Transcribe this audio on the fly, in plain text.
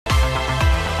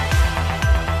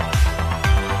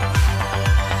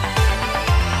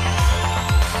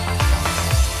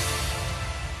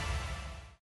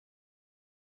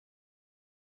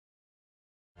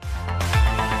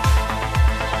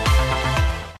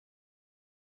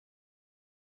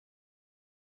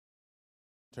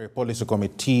Monetary Policy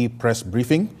Committee press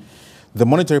briefing. The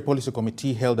Monetary Policy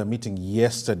Committee held a meeting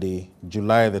yesterday,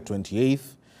 July the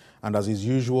 28th, and as is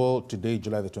usual, today,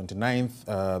 July the 29th,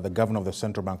 the Governor of the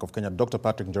Central Bank of Kenya, Dr.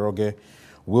 Patrick Njoroge,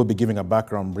 will be giving a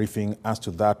background briefing as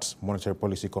to that Monetary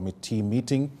Policy Committee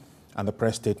meeting and the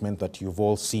press statement that you've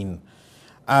all seen.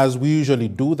 As we usually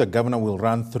do, the Governor will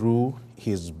run through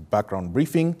his background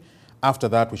briefing. After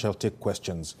that, we shall take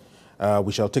questions.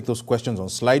 We shall take those questions on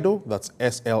Slido, that's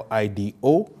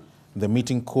SLIDO. The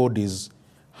meeting code is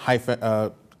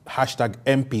hashtag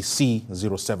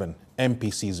MPC07,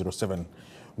 MPC07.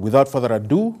 Without further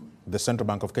ado, the Central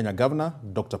Bank of Kenya Governor,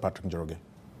 Dr. Patrick Njoroge.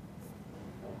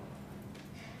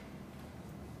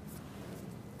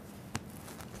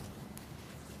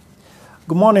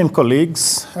 Good morning,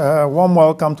 colleagues. Warm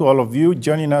welcome to all of you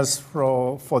joining us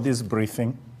for this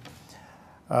briefing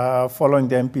following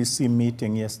the MPC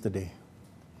meeting yesterday.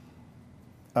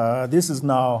 This is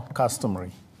now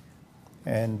customary.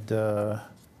 And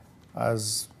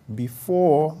as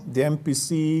before,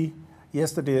 yesterday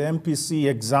the MPC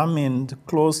examined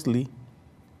closely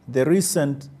the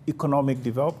recent economic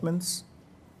developments,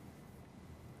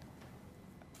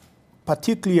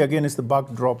 particularly against the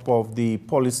backdrop of the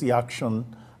policy action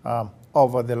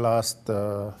over the last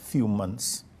few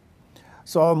months.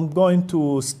 So I'm going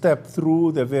to step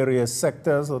through the various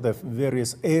sectors or the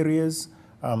various areas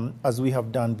as we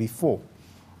have done before.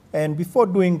 And before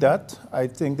doing that, I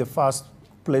think the first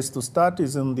place to start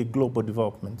is in the global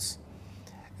developments.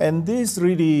 And this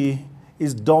really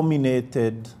is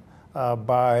dominated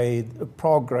by the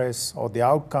progress or the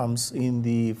outcomes in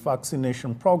the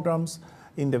vaccination programs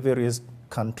in the various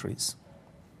countries.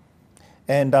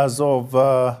 And as of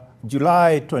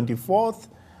July 24th,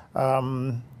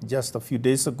 just a few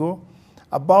days ago,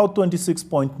 about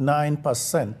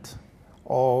 26.9%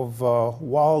 of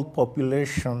world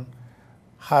population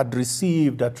had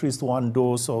received at least one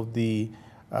dose of the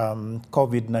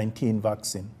COVID-19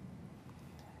 vaccine.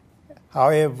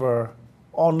 However,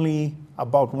 only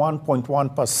about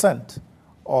 1.1%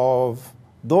 of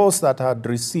those that had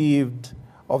received,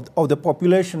 of the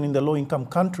population in the low-income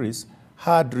countries,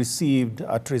 had received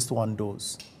at least one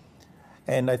dose.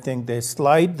 And I think the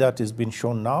slide that is being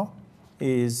shown now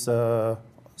is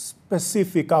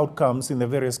specific outcomes in the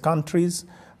various countries.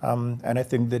 And I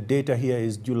think the data here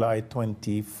is July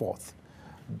 24th.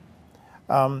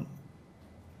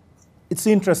 It's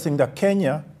interesting that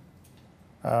Kenya,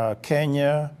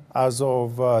 as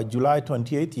of July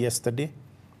 28th, yesterday,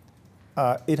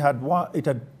 it had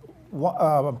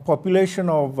a population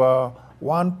of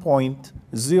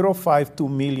 1.052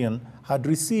 million had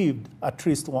received at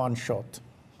least one shot.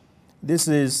 This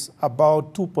is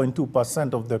about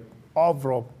 2.2% of the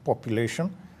overall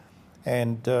population.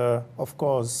 And of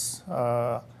course,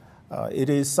 it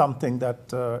is something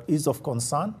that is of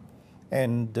concern.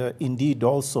 And indeed,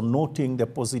 also noting the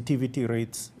positivity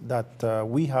rates that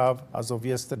we have as of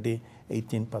yesterday,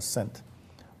 18%.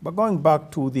 But going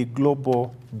back to the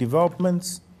global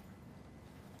developments,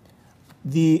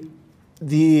 the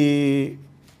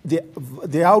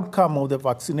outcome of the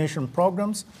vaccination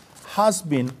programs has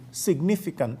been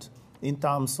significant in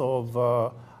terms of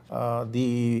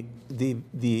the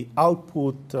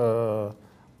output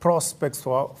prospects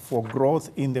for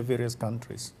growth in the various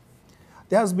countries.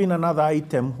 There has been another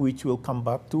item which we'll come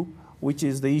back to, which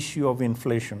is the issue of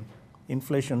inflation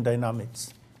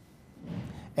dynamics.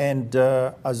 And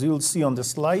as you'll see on the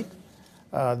slide,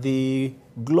 the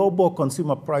global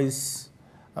consumer price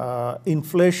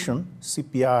inflation,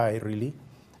 CPI really,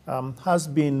 has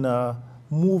been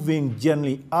moving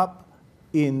generally up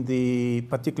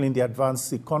particularly in the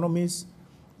advanced economies.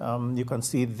 You can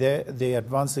see the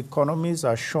advanced economies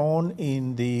are shown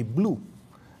in the blue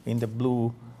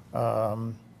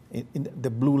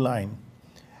line.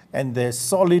 And the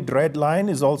solid red line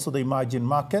is also the emerging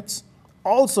markets.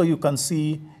 Also, you can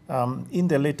see in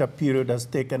the later period has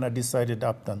taken a decided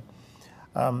upturn.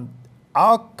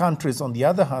 Our countries, on the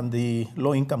other hand, the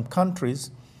low-income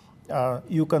countries,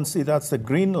 you can see that's the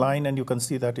green line, and you can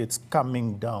see that it's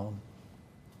coming down.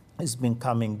 It's been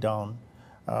coming down.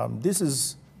 This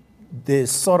is the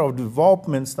sort of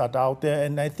developments that are out there,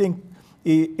 and I think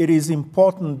it is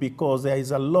important because there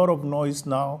is a lot of noise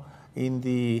now in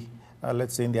the,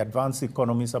 let's say, in the advanced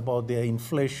economies about their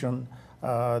inflation,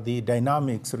 the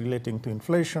dynamics relating to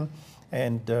inflation,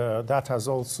 and that has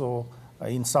also,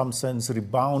 in some sense,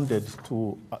 rebounded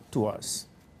to us.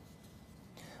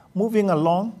 Moving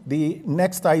along, the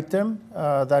next item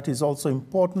that is also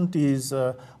important is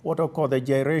what I call the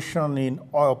gyration in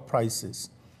oil prices.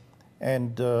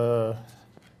 And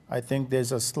I think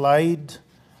there's a slide,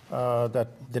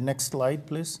 the next slide,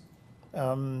 please.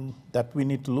 that we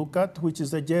need to look at, which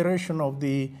is the gyration of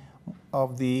the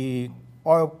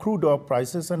crude oil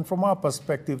prices, and from our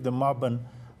perspective, the Marban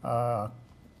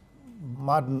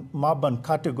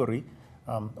category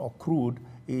or crude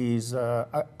is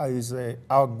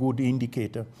our good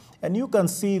indicator. And you can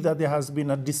see that there has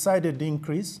been a decided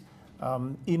increase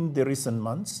in the recent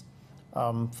months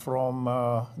from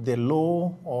the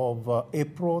low of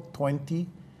April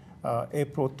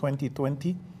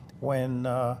 2020, when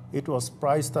it was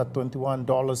priced at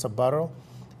 $21 a barrel.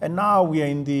 And now we are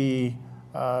in the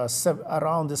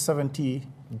around the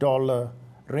 $70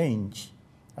 range,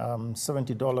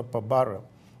 $70 per barrel.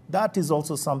 That is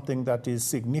also something that is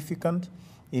significant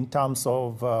in terms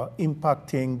of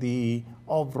impacting the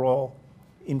overall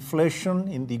inflation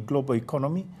in the global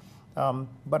economy,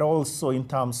 but also in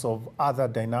terms of other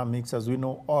dynamics. As we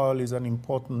know, oil is an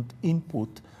important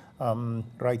input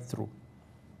right through.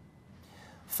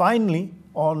 Finally,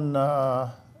 on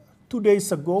 2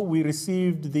 days ago, we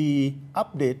received the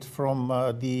update from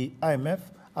the IMF,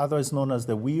 otherwise known as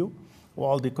the WEO,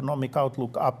 World Economic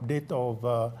Outlook update of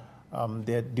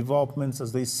their developments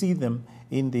as they see them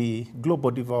in the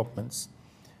global developments.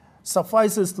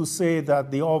 Suffices to say that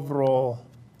the overall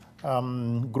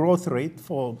growth rate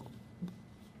for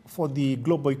the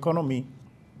global economy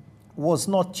was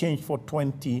not changed for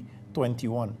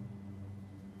 2021.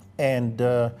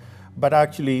 But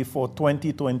actually for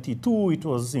 2022, it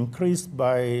was increased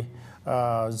by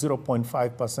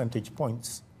 0.5 percentage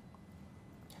points.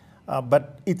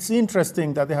 But it's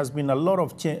interesting that there has been a lot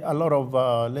of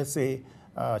let's say,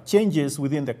 changes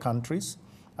within the countries.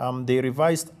 They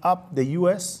revised up the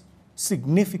U.S.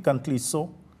 significantly so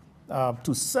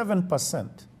to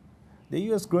 7%. The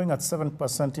U.S. growing at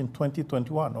 7% in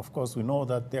 2021. Of course, we know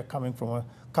that they're coming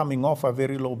off a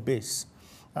very low base.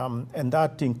 And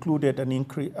that included an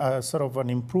increase, sort of an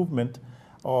improvement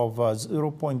of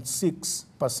 0.6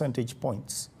 percentage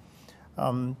points.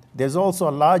 There's also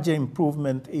a larger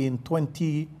improvement in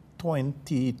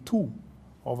 2022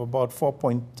 of about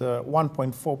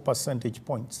 1.4 percentage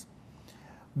points.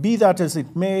 Be that as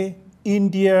it may,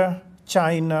 India,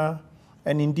 China,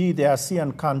 and indeed the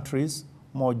ASEAN countries,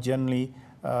 more generally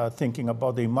thinking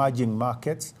about the emerging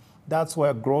markets, that's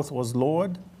where growth was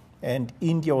lowered, and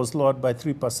India was lowered by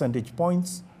 3 percentage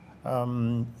points,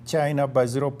 China by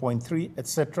 0.3,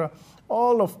 etc.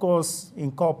 All, of course,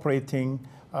 incorporating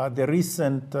the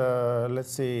recent,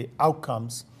 let's say,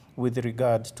 outcomes with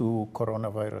regard to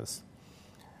coronavirus.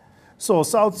 So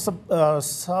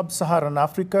Sub-Saharan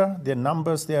Africa, the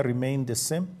numbers there remain the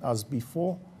same as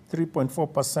before,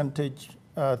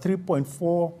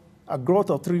 3.4%, a growth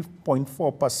of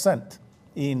 3.4%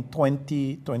 in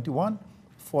 2021,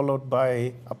 followed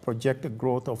by a projected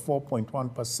growth of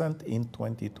 4.1% in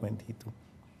 2022.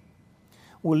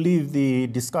 We'll leave the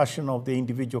discussion of the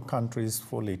individual countries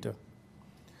for later.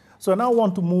 So now I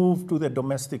want to move to the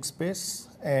domestic space,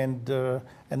 and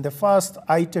the first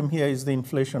item here is the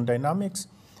inflation dynamics.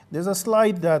 There's a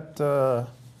slide that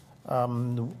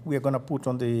we are going to put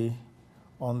on the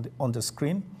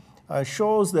screen.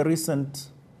 Shows the recent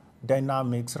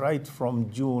dynamics right from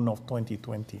June of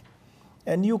 2020,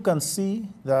 and you can see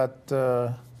that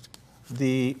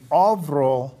the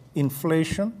overall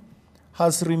inflation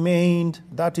has remained.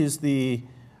 That is the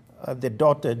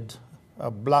dotted,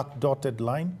 black dotted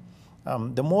line.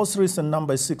 The most recent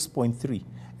number is 6.3.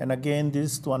 And again,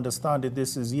 this, to understand it,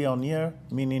 this is year on year,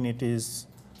 meaning it is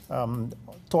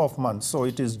 12 months. So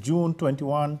it is June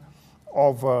 21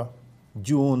 over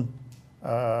June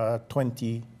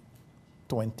 2020.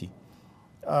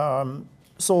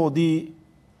 So the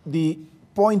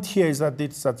point here is that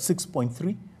it's at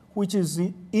 6.3, which is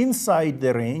inside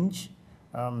the range.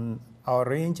 Our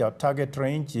range, our target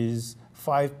range is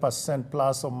 5%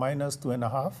 plus or minus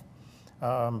 2.5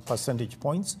 percentage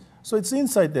points. So it's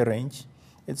inside the range.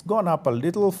 It's gone up a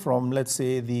little from, let's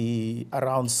say, the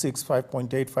around 6,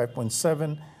 5.8,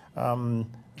 5.7,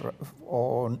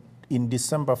 or in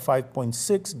December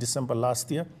 5.6, December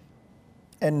last year.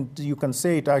 And you can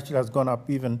say it actually has gone up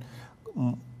even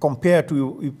compared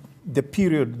to the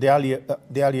period, the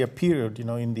earlier period,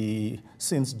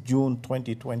 since June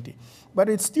 2020. But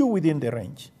it's still within the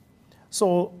range.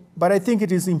 So, but I think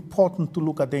it is important to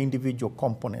look at the individual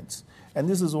components. And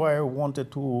this is why I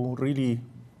wanted to really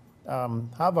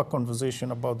have a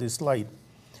conversation about this slide.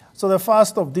 So the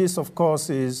first of this, of course,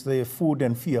 is the food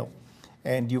and fuel.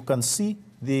 And you can see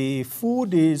the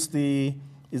food is the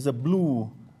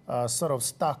blue sort of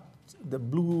stacked, the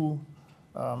blue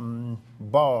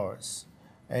bars.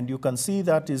 And you can see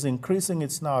that is increasing.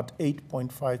 It's now at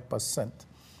 8.5%.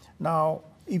 Now,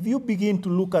 if you begin to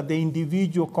look at the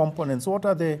individual components, what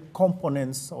are the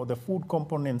components or the food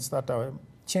components that are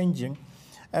changing?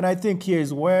 And I think here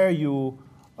is where you,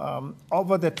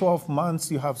 over the 12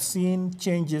 months, you have seen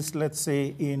changes, let's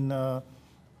say, in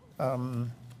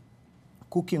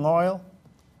cooking oil,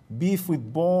 beef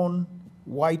with bone,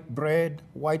 white bread,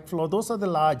 white flour. Those are the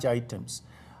large items.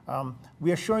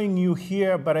 We are showing you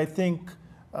here, but I think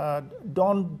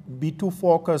don't be too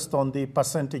focused on the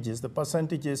percentages. The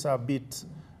percentages are a bit,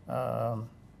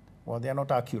 well, they're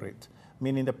not accurate.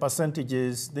 Meaning the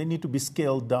percentages, they need to be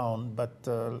scaled down, but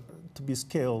to be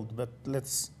scaled, but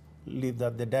let's leave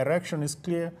that. The direction is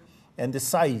clear, and the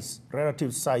size,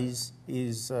 relative size,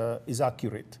 is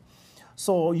accurate.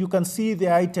 So you can see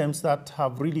the items that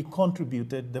have really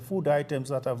contributed, the food items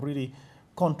that have really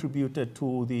contributed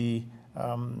to the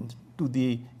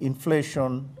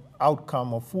inflation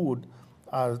outcome of food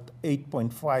at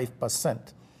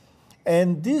 8.5%.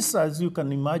 And this, as you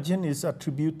can imagine, is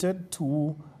attributed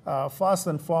to, first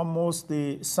and foremost,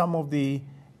 some of the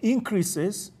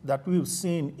increases that we've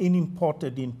seen in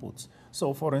imported inputs.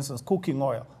 So, for instance, cooking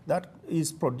oil, that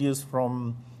is produced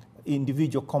from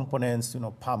individual components,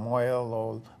 palm oil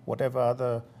or whatever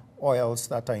other oils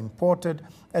that are imported,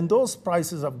 and those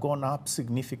prices have gone up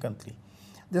significantly.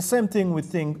 The same thing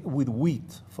with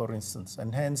wheat, for instance,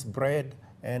 and hence bread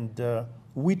and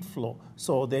wheat flour.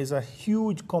 So there's a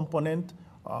huge component,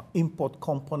 import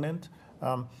component.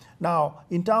 Now,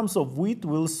 in terms of wheat,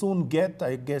 we'll soon get,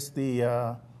 I guess,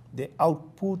 the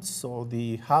outputs or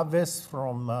the harvest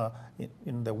from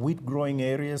in the wheat growing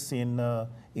areas in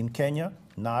Kenya,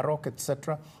 Narok,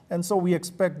 etc. And so we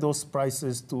expect those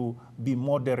prices to be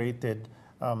moderated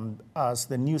as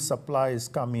the new supplies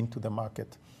come into the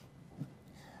market.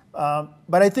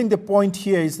 But I think the point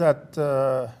here is that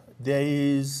there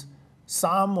is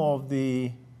some of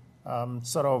the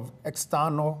sort of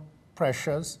external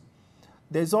pressures.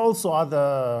 There's also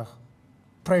other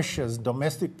pressures,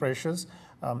 domestic pressures.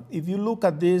 If you look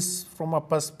at this from a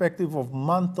perspective of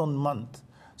month on month,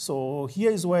 so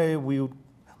here is where we,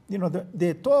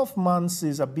 the 12 months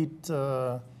is a bit,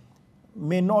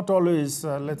 may not always,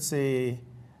 let's say,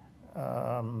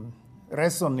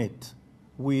 resonate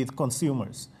with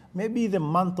consumers. Maybe the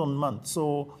month on month.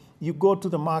 So you go to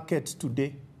the market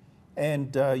today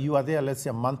and you are there, let's say,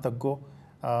 a month ago,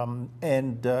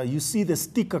 and you see the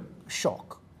sticker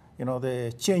shock,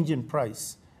 the change in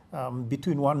price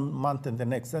between 1 month and the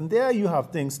next. And there you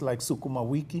have things like sukuma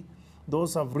wiki.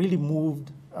 Those have really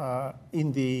moved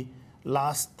in the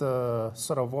last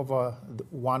sort of over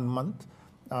 1 month.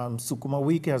 Sukuma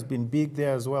wiki has been big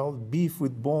there as well, beef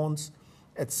with bones,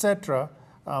 etc.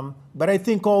 But I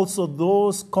think also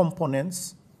those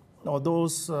components or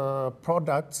those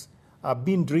products are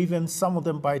being driven, some of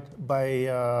them by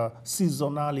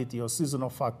seasonality or seasonal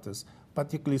factors,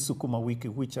 particularly sukuma wiki,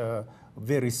 which are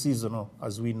very seasonal,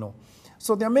 as we know.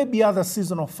 So there may be other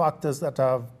seasonal factors that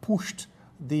have pushed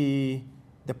the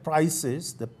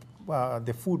prices,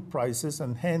 the food prices,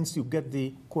 and hence you get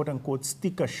the quote-unquote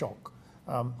sticker shock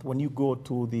when you go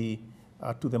to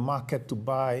the market to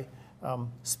buy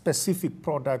specific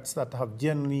products that have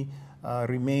generally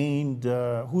remained,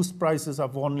 whose prices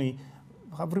have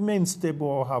remained stable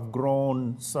or have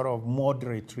grown sort of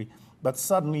moderately. But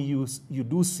suddenly you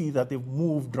do see that they've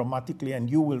moved dramatically, and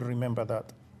you will remember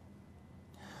that.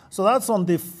 So that's on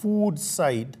the food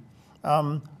side.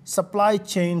 Supply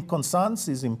chain concerns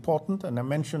is important, and I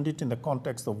mentioned it in the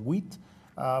context of wheat.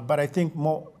 But I think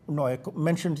I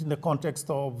mentioned it in the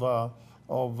context of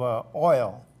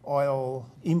oil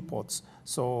imports,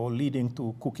 so leading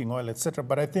to cooking oil, etc.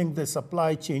 But I think the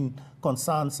supply chain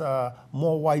concerns are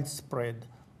more widespread.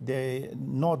 They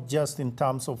not just in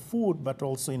terms of food, but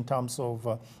also in terms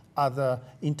of other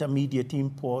intermediate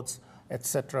imports,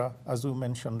 etc., as we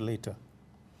mentioned later.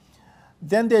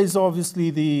 Then there is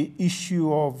obviously the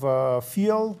issue of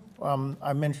fuel.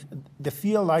 I mentioned the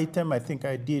fuel item. I think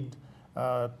I did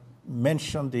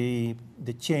mention the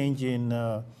change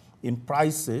in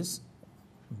prices,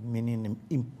 meaning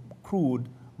in crude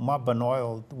Marban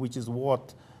oil, which is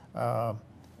what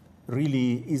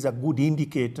really is a good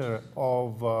indicator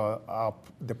of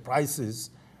the prices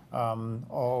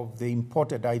of the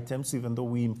imported items, even though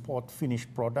we import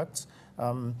finished products.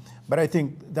 But I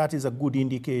think that is a good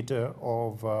indicator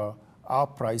of our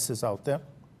prices out there.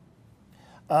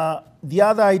 The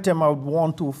other item I would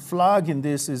want to flag in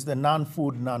this is the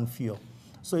non-food, non-fuel.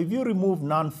 So if you remove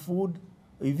non-food,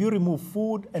 if you remove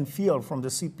food and fuel from the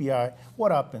CPI,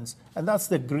 what happens? And that's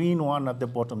the green one at the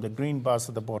bottom, the green bars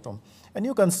at the bottom. And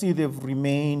you can see they've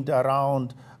remained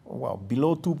around, well,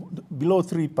 below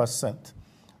 3%.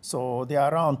 So they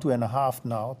are around 2.5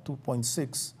 now,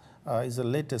 2.6 is the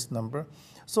latest number.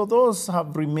 So those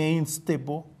have remained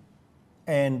stable,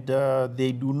 and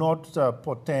they do not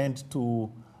portend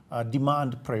to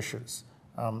demand pressures.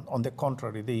 On the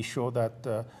contrary, they show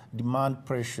that demand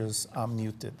pressures are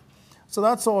muted. So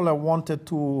that's all I wanted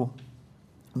to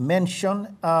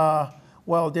mention.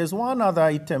 Well, there's one other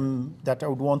item that I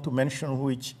would want to mention,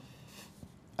 which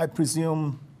I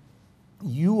presume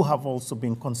you have also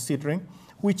been considering,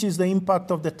 which is the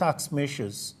impact of the tax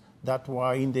measures that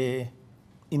were in the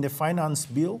finance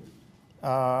bill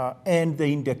and the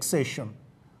indexation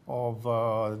of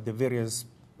the various,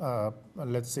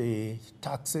 let's say,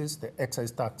 taxes, the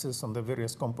excise taxes on the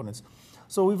various components.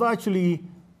 So we've actually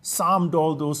summed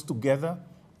all those together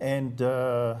and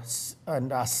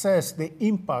assessed the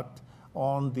impact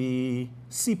on the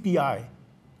CPI,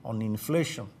 on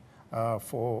inflation,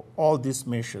 for all these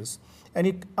measures. And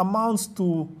it amounts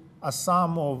to a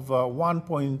sum of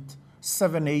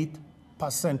 1.78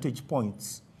 percentage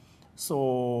points.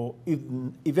 So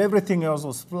if everything else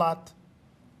was flat,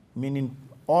 meaning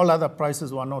all other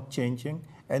prices were not changing,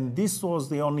 and this was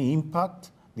the only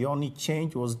impact, the only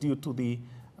change was due to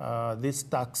these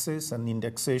taxes and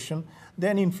indexation,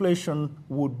 then inflation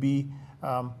would be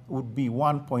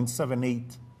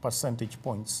 1.78 percentage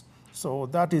points. So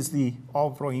that is the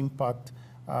overall impact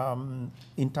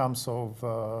in terms of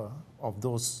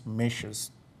those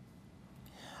measures.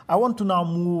 I want to now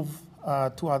move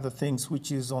to other things,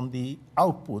 which is on the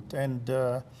output.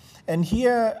 And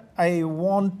here I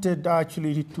wanted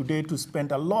actually today to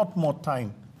spend a lot more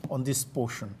time on this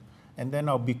portion, and then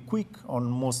I'll be quick on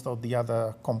most of the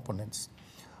other components.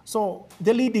 So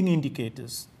the leading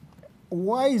indicators.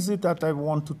 Why is it that I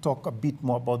want to talk a bit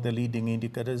more about the leading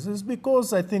indicators? It's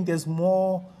because I think there's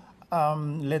more,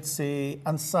 let's say,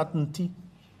 uncertainty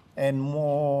and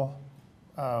more,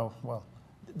 well,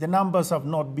 the numbers have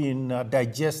not been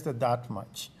digested that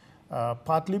much,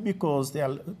 partly because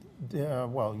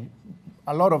well,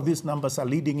 a lot of these numbers are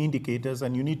leading indicators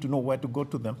and you need to know where to go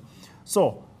to them.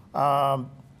 So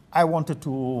I wanted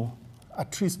to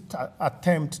at least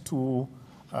attempt to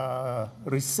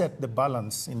reset the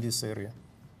balance in this area.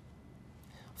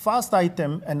 First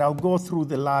item, and I'll go through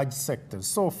the large sectors.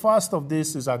 So first of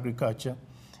this is agriculture.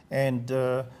 And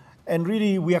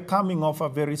really we are coming off a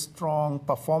very strong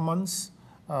performance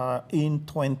in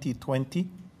 2020.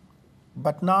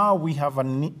 But now we have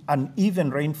an uneven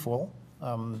rainfall.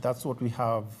 That's what we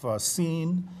have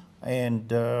seen. And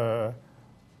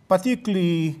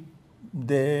particularly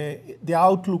the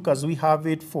outlook as we have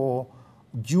it for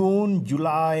June,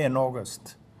 July, and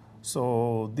August.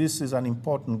 So this is an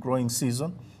important growing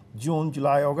season, June,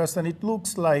 July, August, and it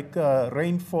looks like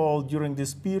rainfall during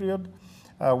this period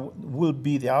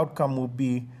the outcome will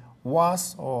be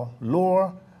worse or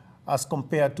lower as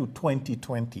compared to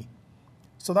 2020.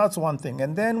 So that's one thing.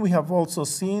 And then we have also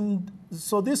seen,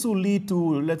 so this will lead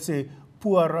to, let's say,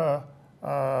 poorer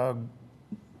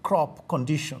crop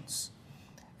conditions.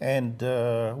 And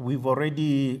we've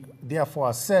already, therefore,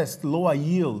 assessed lower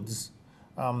yields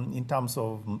in terms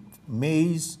of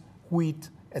maize, wheat,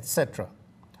 etc.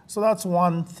 So that's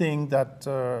one thing that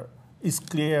is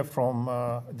clear from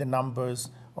the numbers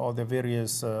or the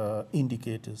various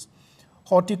indicators.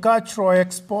 Horticultural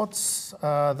exports,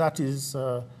 that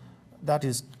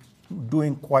is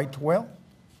doing quite well.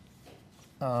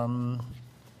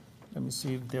 Let me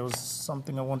see if there was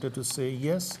something I wanted to say.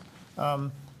 Yes.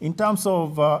 In terms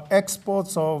of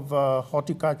exports of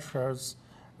horticultures,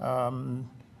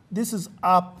 this is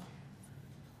up.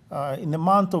 In the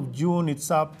month of June,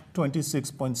 it's up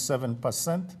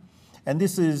 26.7%. And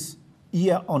this is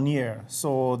year on year.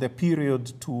 So the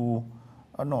period to,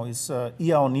 no, it's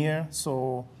year on year.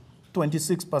 So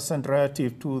 26%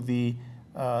 relative to the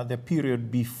period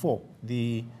before,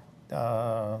 the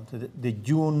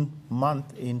June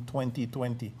month in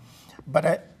 2020.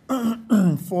 But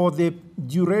for the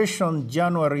duration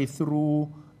January through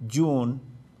June,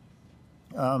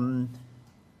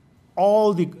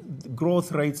 all the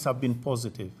growth rates have been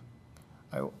positive.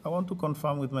 I want to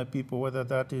confirm with my people whether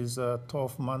that is a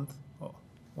 12 month, or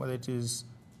whether it is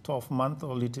 12 month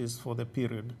or it is for the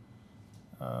period.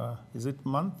 Is it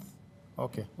month?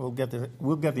 Okay, we'll get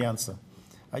the answer.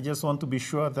 I just want to be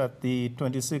sure that the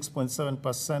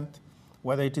 26.7%,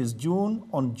 whether it is June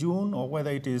on June or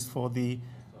whether it is for the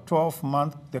 12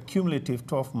 month, the cumulative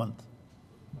 12 month.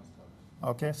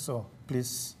 Okay, so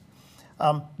please.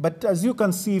 But as you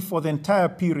can see for the entire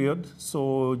period,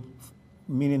 so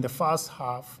meaning the first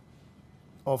half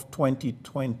of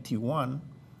 2021,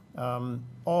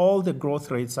 all the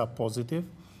growth rates are positive.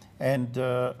 And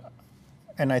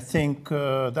I think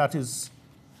that is,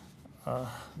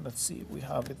 let's see if we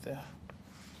have it there.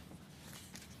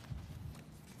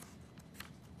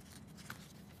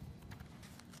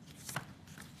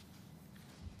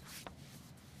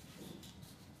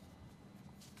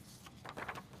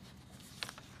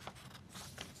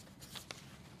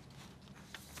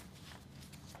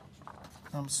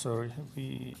 I'm sorry,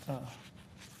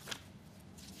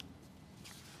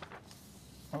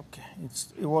 okay,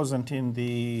 it wasn't in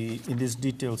this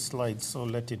detailed slide, so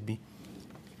let it be.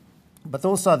 But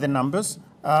those are the numbers.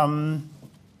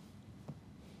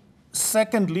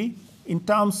 Secondly, in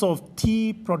terms of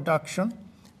tea production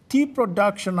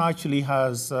actually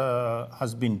has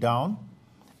been down,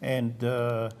 and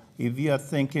if you are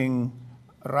thinking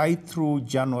right through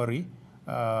January,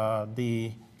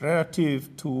 the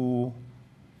relative to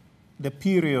the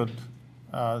period,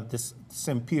 this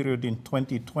same period in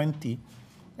 2020,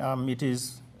 it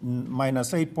is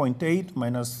minus 8.8,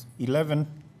 minus 11%,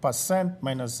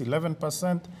 minus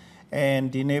 11%,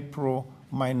 and in April,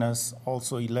 minus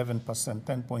also 11%,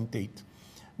 10.8.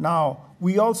 Now,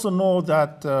 we also know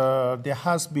that there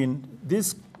has been,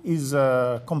 this is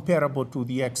comparable to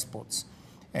the exports.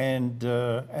 And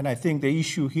I think the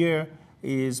issue here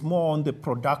is more on the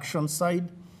production side,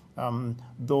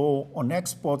 though on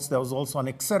exports there was also an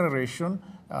acceleration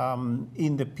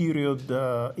in the period,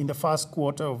 in the first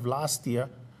quarter of last year,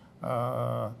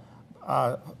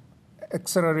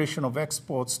 acceleration of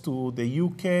exports to the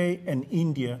UK and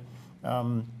India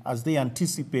as they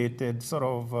anticipated sort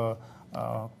of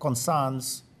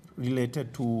concerns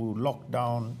related to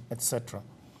lockdown, etc.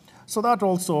 So that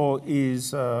also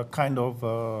is kind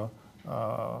of,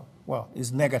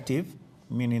 is negative,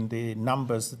 meaning the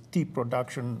numbers, tea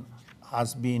production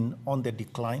has been on the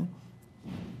decline.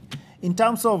 In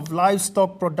terms of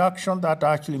livestock production, that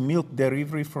actually milk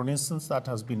delivery, for instance, that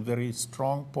has been very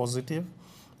strong, positive,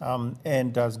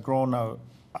 and has grown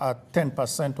at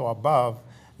 10% or above.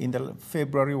 In the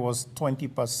February was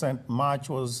 20%, March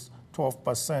was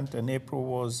 12%, and April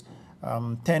was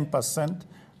 10%.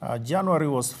 January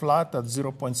was flat at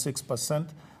 0.6%,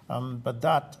 but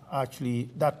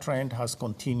that trend has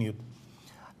continued.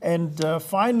 And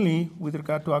finally, with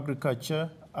regard to agriculture,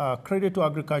 credit to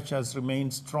agriculture has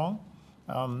remained strong,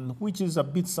 which is a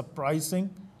bit surprising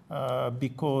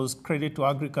because credit to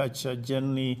agriculture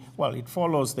generally, well, it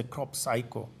follows the crop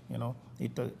cycle. You know,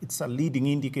 it's a leading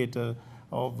indicator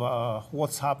of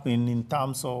what's happening in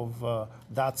terms of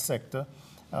that sector.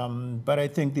 But I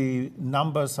think the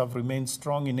numbers have remained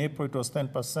strong. In April, it was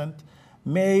 10%.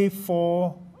 May,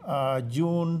 4%,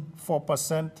 June,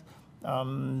 4%.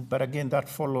 But again, that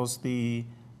follows the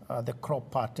crop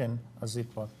pattern, as it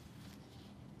were.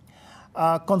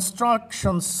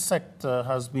 Construction sector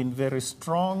has been very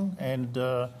strong, and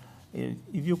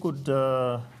if you could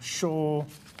show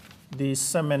the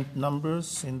cement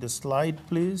numbers in the slide,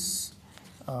 please.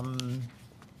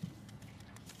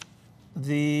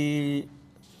 The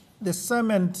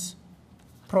cement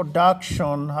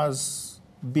production has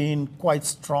been quite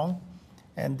strong,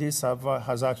 and this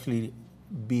has actually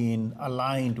been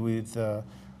aligned with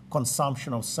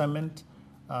consumption of cement.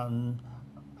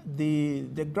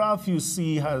 The graph you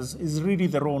see is really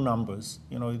the raw numbers.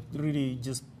 You know, it really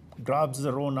just grabs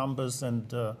the raw numbers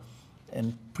and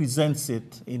presents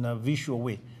it in a visual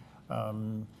way.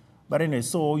 But anyway,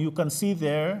 so you can see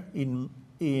there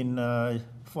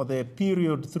for the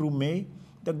period through May,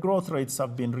 the growth rates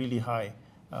have been really high.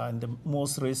 And the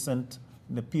most recent,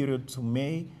 the period to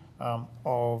May,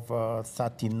 of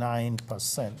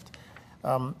 39%.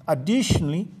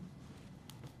 Additionally,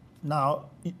 now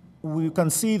we can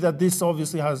see that this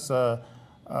obviously has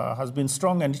been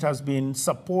strong, and it has been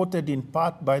supported in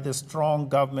part by the strong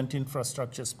government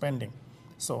infrastructure spending.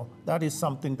 So that is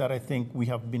something that I think we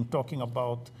have been talking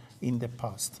about in the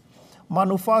past.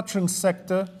 Manufacturing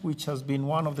sector, which has been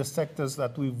one of the sectors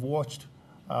that we've watched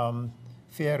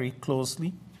very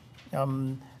closely.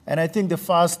 And I think the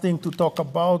first thing to talk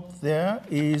about there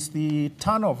is the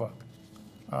turnover.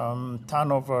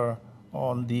 Turnover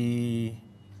on the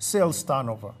sales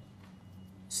turnover.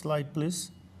 Slide,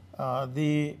 please.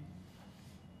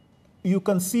 You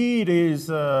can see it is,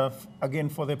 again,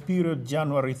 for the period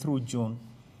January through June.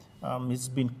 It's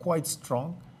been quite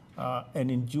strong. And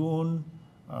in June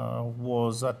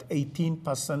was at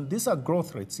 18%. These are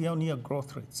growth rates, year-on-year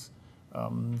growth rates.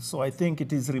 So I think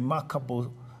it is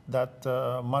remarkable that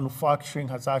manufacturing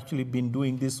has actually been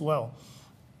doing this well.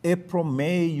 April,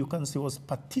 May, you can see was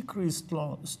particularly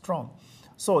strong.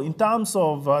 So in terms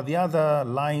of the other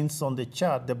lines on the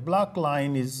chart, the black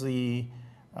line is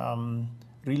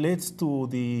relates to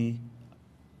the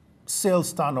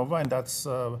sales turnover, and that's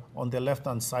on the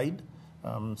left-hand side.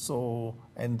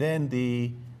 And then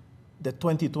the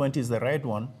 2020 is the red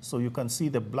one. So you can see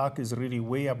the black is really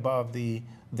way above the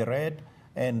red,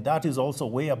 and that is also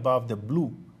way above the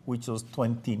blue, which was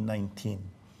 2019.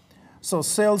 So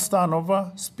sales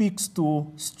turnover speaks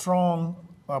to strong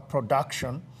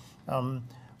production.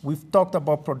 We've talked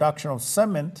about production of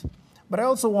cement, But I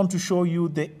also want to show you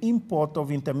the import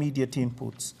of intermediate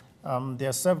inputs. There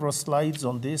are several slides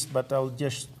on this, but I'll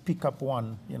just pick up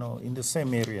one, in the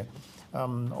same area,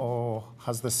 or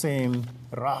has the same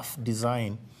rough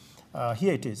design.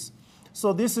 Here it is.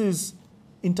 So this is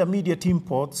intermediate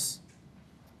imports,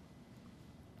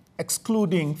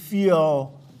 excluding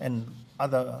fuel and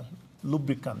other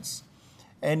lubricants.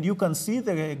 And you can see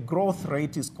the growth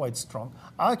rate is quite strong.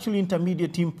 Actually,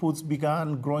 intermediate inputs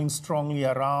began growing strongly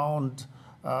around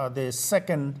the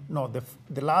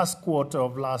last quarter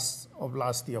of last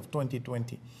year, of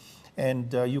 2020.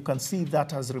 And you can see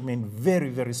that has remained very,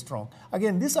 very strong.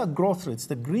 Again, these are growth rates.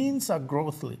 The greens are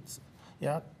growth rates.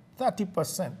 Yeah,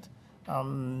 30%,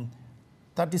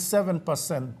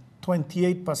 37%,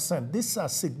 28%. These are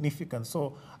significant.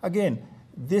 So again,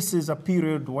 this is a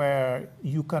period where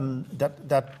you can,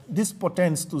 that this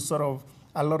portends to sort of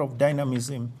a lot of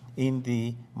dynamism in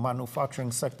the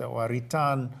manufacturing sector, or a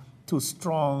return to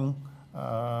strong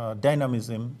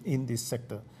dynamism in this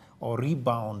sector, or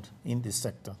rebound in this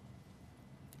sector.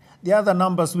 The other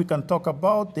numbers we can talk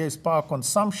about, there's power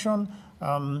consumption.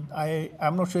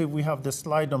 I'm not sure if we have the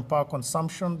slide on power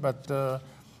consumption, but,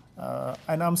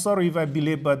 and I'm sorry if I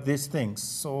belabor these things.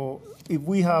 So if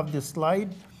we have the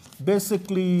slide,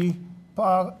 basically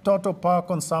total power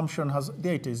consumption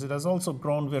there it is. It has also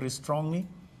grown very strongly.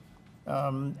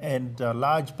 And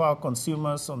large power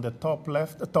consumers on the top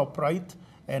left, the top right,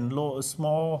 and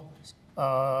small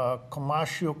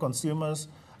commercial consumers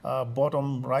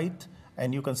bottom right.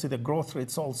 And you can see the growth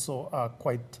rates also are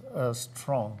quite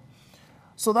strong.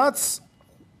 So that's,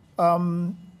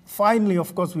 finally,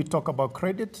 of course, we talk about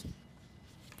credit.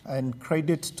 And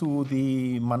credit to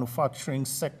the manufacturing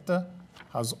sector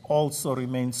has also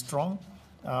remained strong.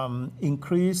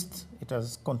 It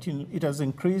has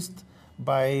increased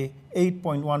by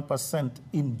 8.1%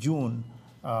 in June,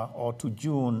 or to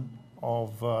June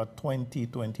of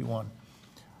 2021.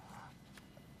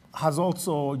 Has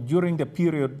also, during the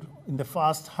period, in the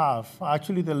first half,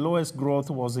 actually the lowest growth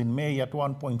was in May at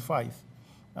 1.5.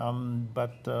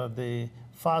 But the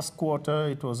first quarter,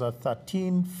 it was at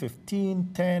 13, 15,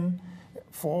 10,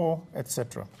 4,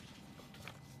 etc.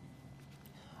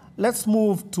 Let's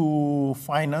move to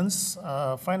finance.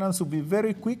 Finance will be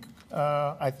very quick.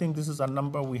 I think this is a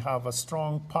number we have a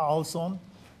strong pulse on.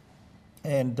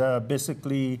 And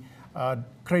basically,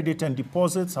 credit and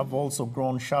deposits have also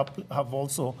grown sharply, have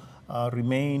also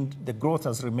remained, the growth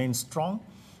has remained strong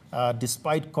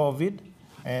despite COVID.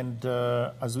 And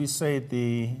as we say,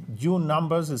 the June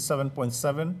numbers is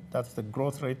 7.7. That's the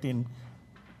growth rate in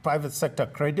private sector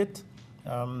credit.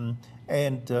 And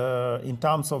in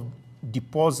terms of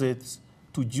deposits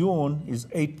to June is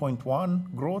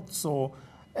 8.1 growth. So,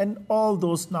 and all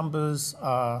those numbers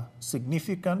are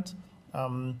significant.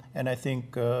 And I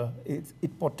think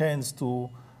it portends to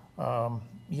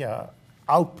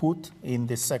output in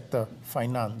the sector,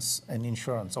 finance and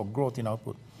insurance, or growth in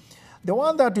output. The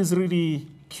one that is really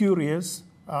curious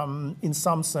in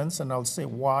some sense, and I'll say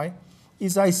why,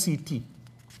 is ICT.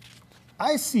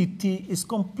 ICT is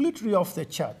completely off the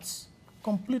charts,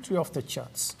 completely off the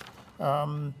charts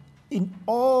in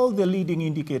all the leading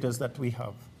indicators that we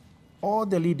have,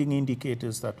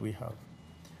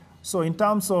 So in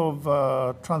terms of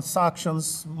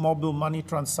transactions, mobile money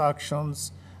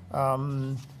transactions,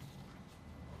 all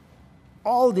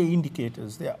the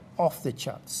indicators, they are off the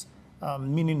charts,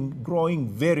 meaning growing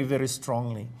very, very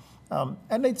strongly.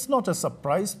 And it's not a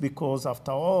surprise because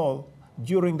after all,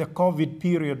 during the COVID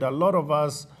period, a lot of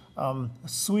us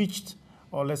switched,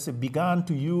 or let's say began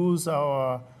to use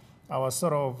our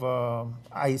sort of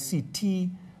ICT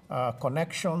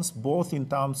connections, both in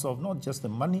terms of not just the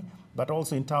money, but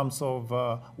also in terms of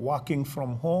working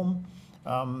from home,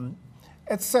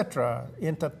 etc.,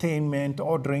 entertainment,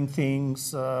 ordering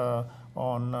things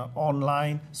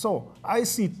online. So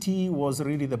ICT was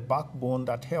really the backbone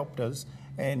that helped us.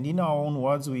 And in our own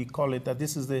words, we call it that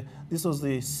this was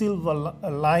the silver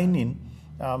lining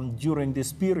during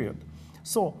this period.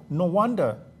 So no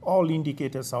wonder all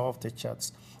indicators are off the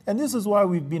charts. And this is why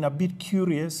we've been a bit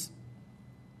curious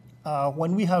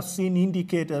when we have seen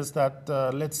indicators that,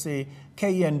 let's say,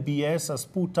 KNBS has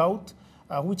put out,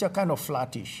 which are kind of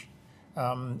flattish.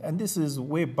 And this is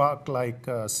way back like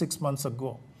 6 months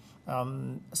ago.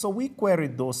 So we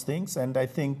queried those things, and I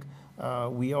think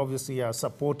we obviously are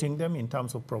supporting them in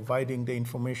terms of providing the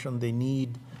information they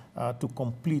need to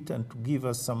complete and to give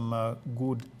us some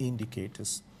good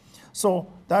indicators. So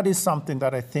that is something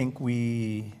that I think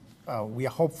we are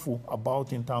hopeful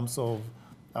about in terms of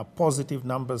positive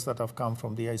numbers that have come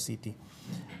from the ICT.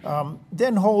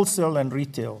 Then wholesale and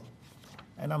retail.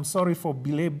 and I'm sorry for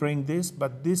belaboring this,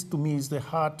 but this to me is the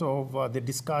heart of the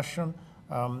discussion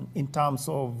in terms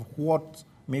of what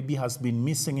maybe has been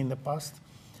missing in the past.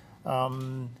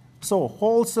 So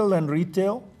wholesale and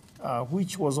retail,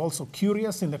 which was also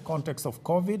curious in the context of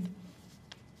COVID,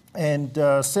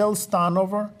 and sales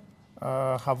turnover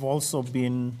have also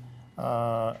been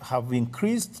have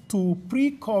increased to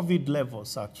pre-COVID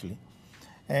levels actually,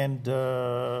 and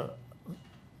I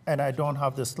don't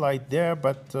have the slide there,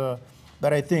 but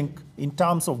I think in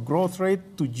terms of growth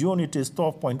rate to June it is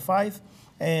 12.5,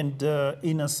 and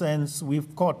in a sense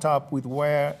we've caught up with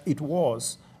where it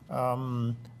was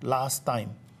last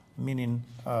time, meaning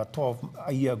a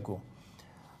year ago.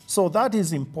 So that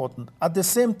is important. At the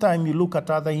same time, you look at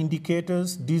other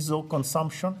indicators, diesel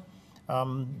consumption,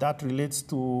 that relates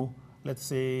to, let's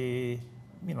say,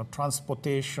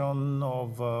 transportation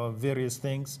of various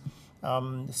things.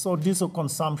 So diesel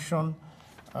consumption,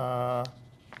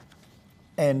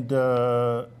 and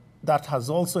that has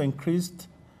also increased,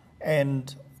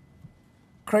 and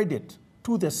credit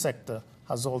to the sector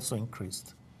has also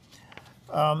increased.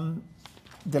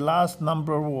 The last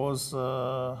number was,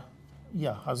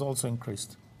 has also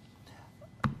increased.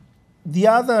 The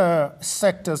other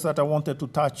sectors that I wanted to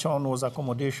touch on was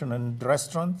accommodation and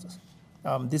restaurants.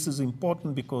 This is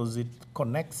important because it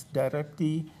connects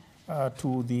directly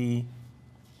to the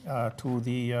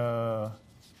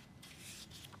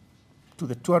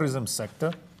tourism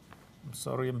sector. I'm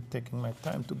sorry, I'm taking my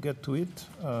time to get to it.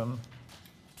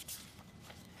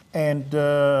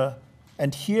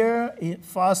 And here,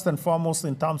 first and foremost,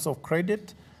 in terms of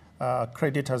credit,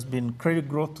 credit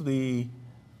growth to the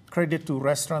credit to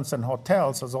restaurants and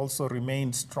hotels has also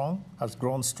remained strong, has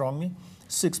grown strongly,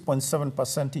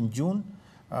 6.7% in June,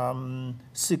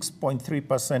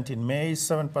 6.3% in May,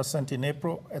 7% in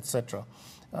April, etc.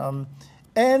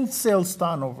 And sales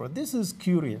turnover. This is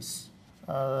curious.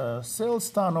 Sales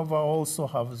turnover also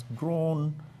has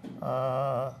grown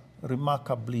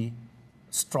remarkably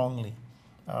strongly,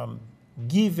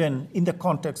 given in the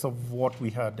context of what we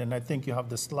had. And I think you have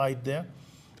the slide there.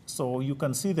 So you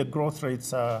can see the growth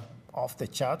rates are off the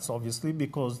charts, obviously,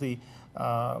 because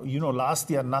last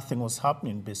year nothing was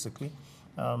happening basically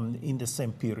in the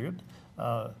same period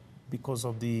because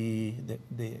of the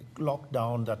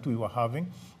lockdown that we were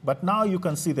having. But now you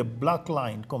can see the black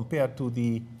line compared to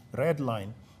the red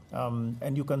line.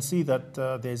 And you can see that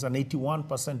there's an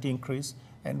 81% increase,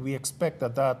 and we expect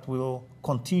that will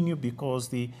continue because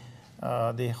the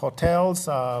hotels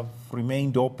have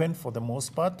remained open for the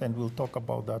most part, and we'll talk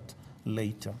about that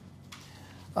later.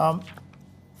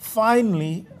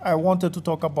 Finally, I wanted to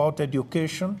talk about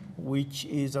education, which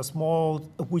is a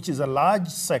large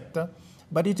sector,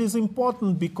 but it is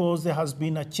important because there has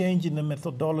been a change in the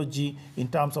methodology in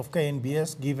terms of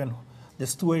KNBS, given the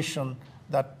situation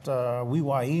that we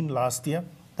were in last year,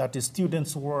 that the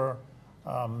students were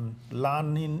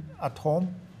learning at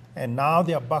home, and now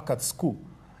they are back at school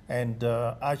and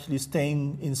actually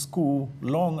staying in school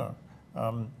longer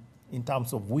in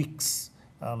terms of weeks.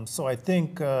 So I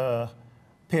think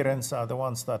parents are the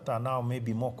ones that are now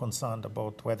maybe more concerned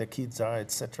about where the kids are,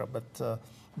 etc. But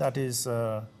that is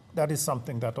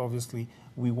something that obviously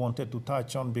we wanted to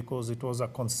touch on because it was a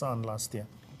concern last year.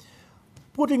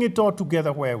 Putting it all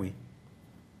together, where are we?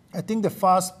 I think the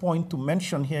first point to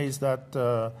mention here is that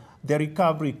the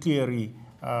recovery clearly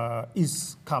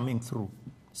is coming through.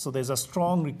 So there's a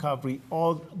strong recovery.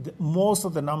 Most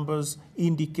of the numbers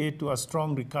indicate to a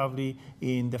strong recovery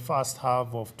in the first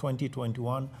half of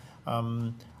 2021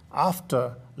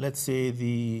 after, let's say,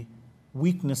 the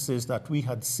weaknesses that we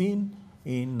had seen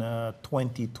in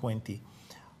 2020.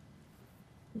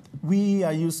 We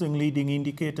are using leading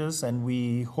indicators, and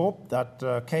we hope that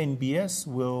KNBS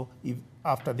will,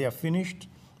 after they are finished,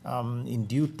 in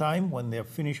due time, when they are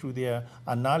finished with their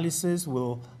analysis,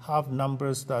 will have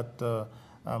numbers that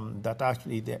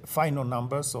actually the final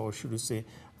numbers, or should we say,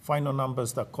 final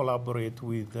numbers that collaborate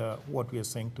with what we are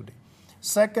saying today.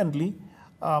 Secondly,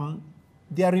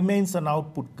 there remains an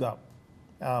output gap,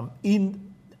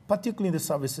 particularly in the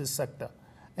services sector.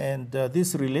 And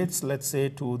this relates, let's say,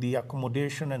 to the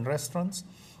accommodation and restaurants.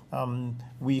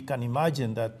 We can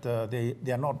imagine that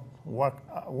they are not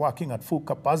working at full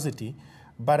capacity,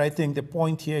 but I think the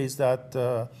point here is that,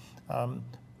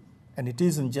 and it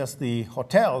isn't just the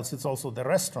hotels, it's also the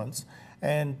restaurants,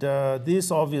 and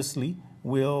this obviously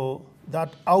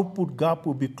that output gap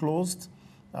will be closed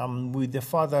with the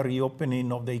further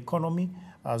reopening of the economy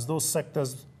as those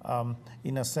sectors,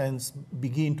 in a sense,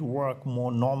 begin to work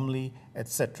more normally,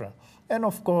 etc. And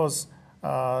of course,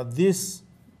 this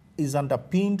is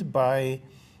underpinned by,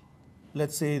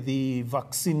 let's say, the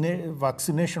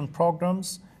vaccination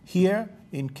programs here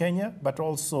in Kenya, but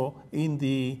also in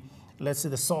the, let's say,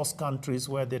 the source countries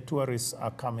where the tourists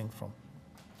are coming from.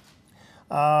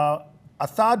 A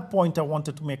third point I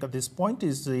wanted to make at this point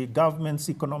is the government's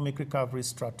economic recovery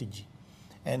strategy.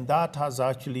 And that has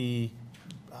actually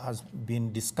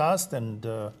been discussed and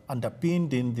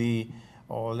underpinned in the,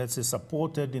 or let's say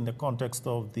supported in the context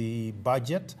of the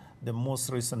budget, the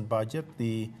most recent budget,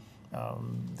 the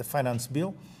finance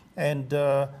bill. And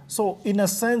so in a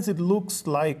sense, it looks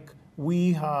like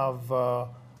we have a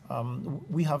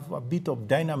bit of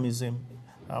dynamism,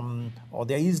 or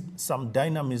there is some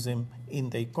dynamism in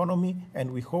the economy,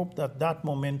 and we hope that that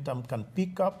momentum can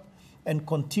pick up and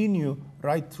continue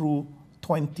right through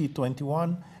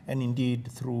 2021 and indeed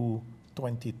through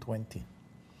 2020.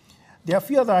 There are a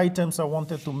few other items I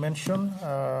wanted to mention,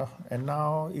 and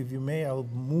now, if you may, I'll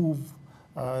move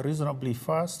reasonably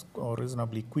fast or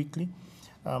reasonably quickly.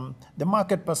 The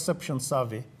market perception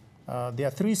survey. There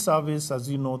are 3 surveys, as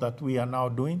you know, that we are now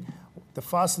doing. The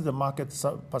first is the market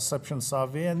perception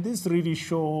survey, and this really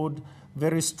showed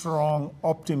very strong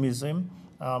optimism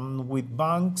with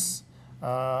banks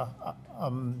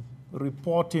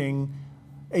reporting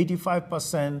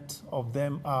 85% of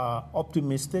them are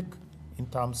optimistic in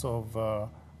terms of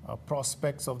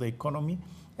prospects of the economy,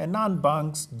 and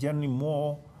non-banks generally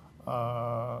more,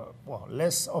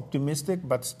 less optimistic,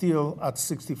 but still at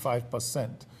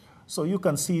 65%. So you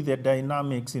can see the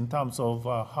dynamics in terms of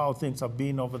how things have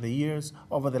been over the years,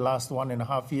 over the last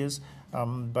 1.5 years.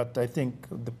 But I think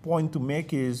the point to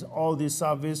make is all these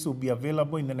surveys will be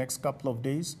available in the next couple of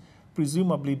days,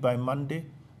 presumably by Monday.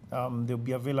 They'll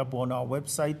be available on our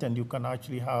website, and you can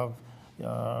actually have,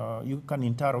 you can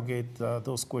interrogate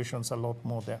those questions a lot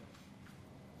more there.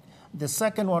 The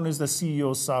second one is the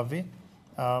CEO survey.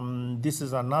 This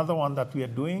is another one that we are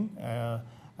doing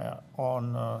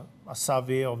on a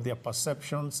survey of their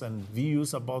perceptions and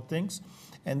views about things.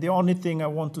 And the only thing I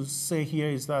want to say here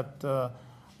is that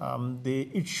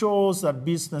it shows that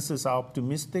businesses are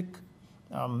optimistic,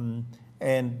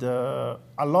 and a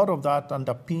lot of that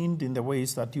underpinned in the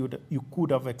ways that you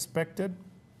could have expected,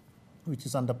 which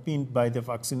is underpinned by the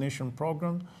vaccination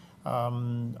program,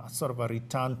 sort of a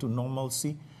return to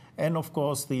normalcy, and of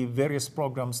course the various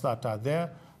programs that are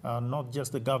there, not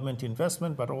just the government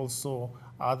investment, but also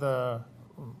other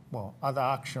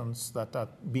actions that are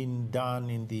being done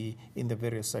in the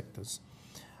various sectors.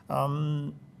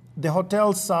 The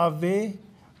hotel survey.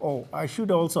 Oh, I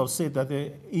should also say that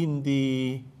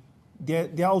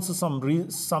there are also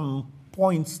some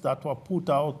points that were put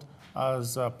out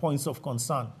as points of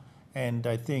concern, and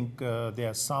I think there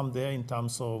are some there in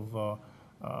terms of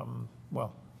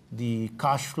the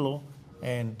cash flow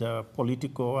and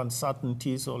political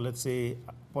uncertainties, or let's say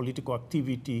political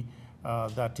activity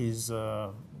that is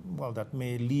that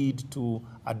may lead to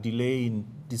a delay in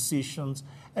decisions,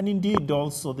 and indeed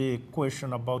also the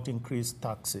question about increased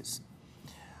taxes.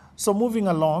 So moving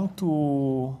along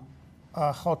to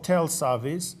hotel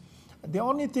surveys, the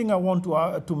only thing I want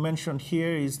to mention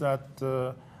here is that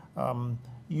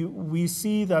we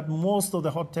see that most of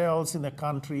the hotels in the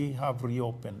country have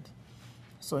reopened.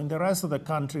 So in the rest of the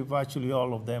country, virtually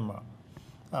all of them are.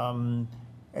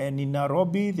 And in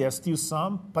Nairobi, there are still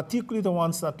some, particularly the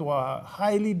ones that were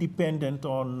highly dependent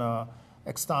on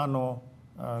external,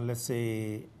 let's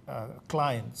say,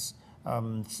 clients.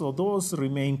 So those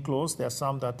remain closed. There are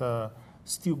some that are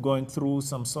still going through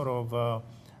some sort of,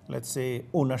 let's say,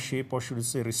 ownership, or should we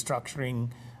say restructuring,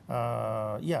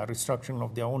 restructuring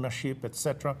of their ownership,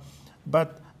 etc.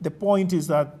 But the point is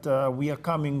that we are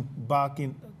coming back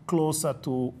in closer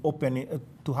to opening,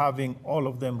 to having all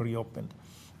of them reopened.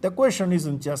 The question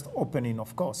isn't just opening,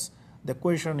 of course. The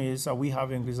question is, are we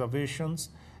having reservations,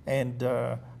 and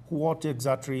what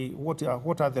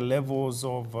are the levels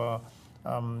of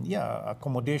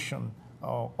accommodation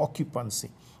or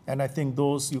occupancy? And I think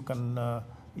those you can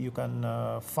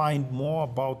find more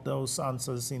about those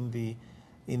answers in the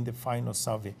final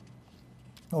survey,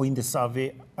 or in the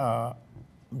survey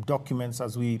documents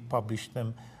as we publish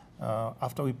them,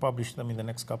 after we publish them in the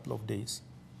next couple of days.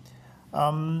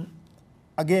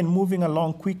 Again, moving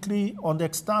along quickly, on the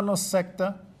external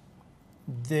sector,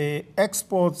 the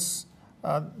exports,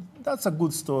 that's a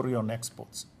good story on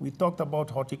exports. We talked about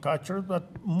horticulture, but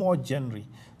more generally.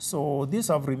 So these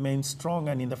have remained strong,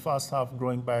 and in the first half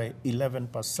growing by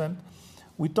 11%.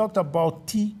 We talked about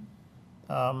tea,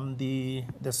 the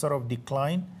sort of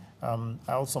decline.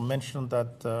 I also mentioned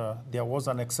that there was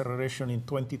an acceleration in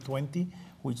 2020,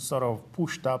 which sort of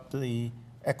pushed up the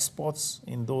exports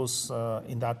in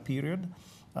that period.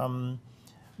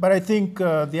 But I think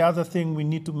the other thing we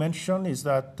need to mention is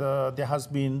that there has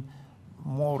been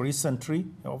more recently,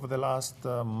 over the last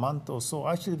month or so,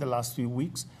 actually the last few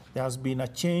weeks, there has been a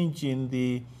change in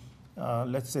the,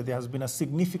 let's say there has been a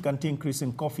significant increase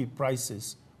in coffee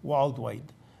prices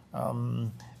worldwide.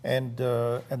 And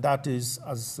that is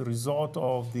as a result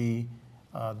of the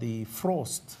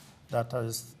frost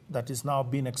that is now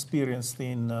being experienced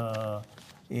in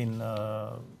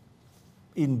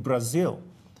Brazil.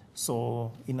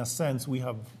 So in a sense,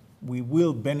 we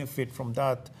will benefit from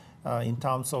that in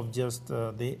terms of just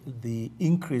the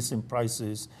increase in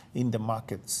prices in the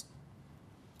markets.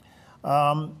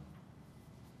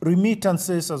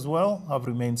 Remittances as well have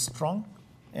remained strong,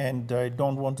 and I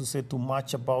don't want to say too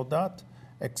much about that,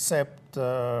 except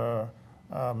that,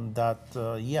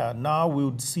 now we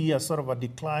would see a sort of a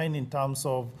decline in terms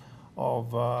of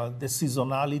the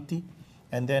seasonality,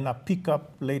 and then a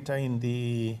pickup later in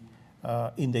the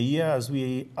year as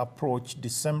we approach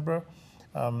December.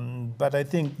 But I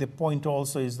think the point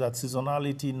also is that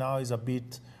seasonality now is a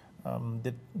bit,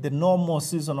 the normal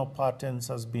seasonal patterns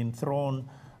has been thrown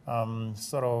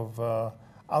sort of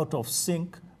out of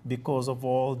sync because of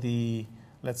all the,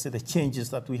 let's say, the changes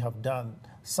that we have done.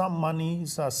 Some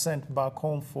monies are sent back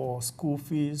home for school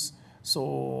fees.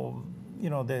 So, you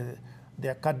know, the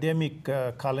academic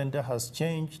calendar has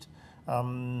changed,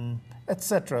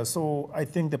 etc. So I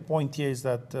think the point here is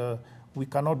that we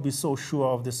cannot be so sure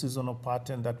of the seasonal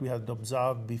pattern that we had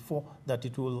observed before that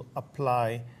it will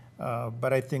apply.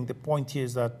 But I think the point here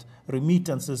is that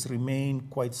remittances remain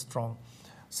quite strong.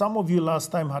 Some of you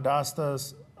last time had asked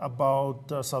us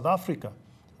about South Africa.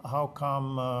 How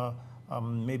come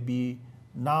maybe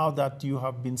now that you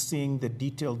have been seeing the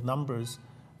detailed numbers,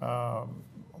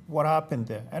 what happened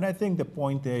there? And I think the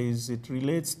point there is it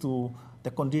relates to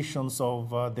the conditions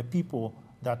of the people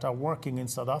that are working in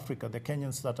South Africa, the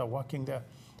Kenyans that are working there.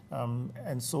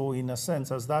 And so in a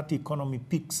sense, as that economy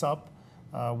picks up,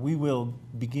 we will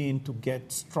begin to get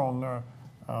stronger,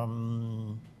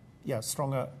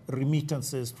 stronger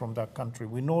remittances from that country.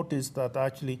 We noticed that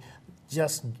actually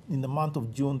just in the month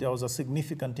of June, there was a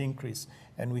significant increase,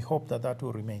 and we hope that that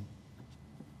will remain.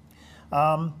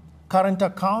 Current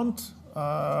account,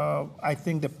 I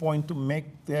think the point to make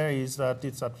there is that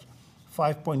it's at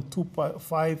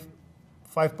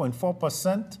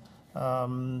 5.4%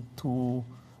 to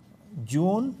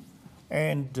June,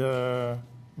 and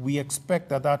we expect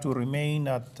that that will remain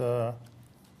at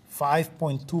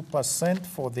 5.2%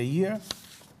 for the year.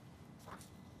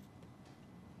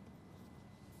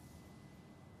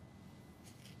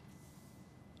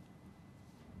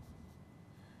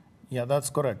 Yeah, that's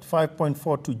correct.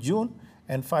 5.4 to June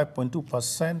and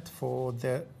 5.2% for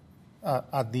the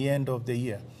at the end of the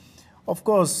year. Of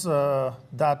course,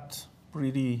 that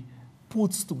really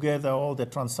puts together all the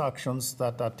transactions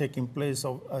that are taking place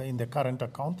in the current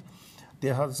account.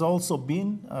 There has also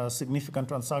been significant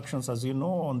transactions, as you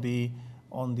know, on the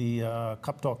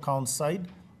capital account side,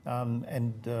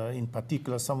 and in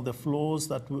particular some of the flows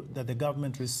that the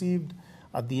government received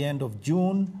at the end of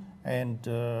June, and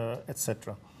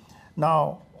etc.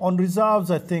 Now, on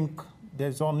reserves, I think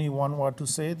there's only one word to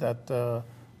say that,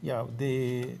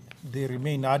 they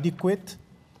remain adequate.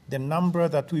 The number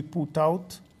that we put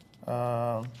out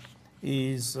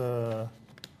is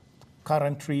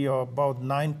currently about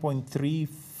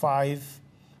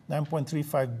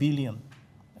 9.35 billion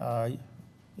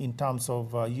in terms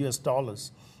of US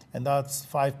dollars. And that's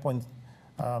north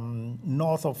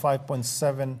of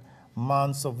 5.7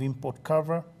 months of import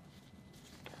cover.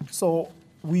 So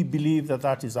we believe that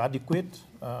that is adequate,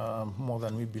 more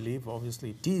than we believe.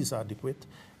 Obviously, it is adequate,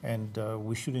 and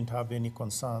we shouldn't have any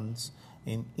concerns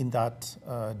in that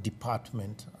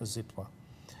department, as it were.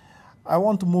 I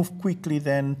want to move quickly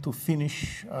then to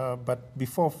finish, but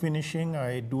before finishing,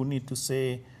 I do need to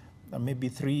say maybe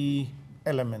three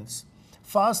elements.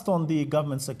 First, on the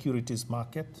government securities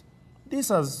market, this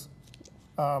has,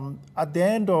 at the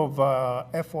end of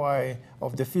FY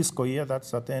of the fiscal year,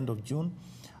 that's at the end of June,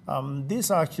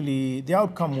 this actually, the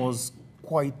outcome was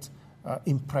quite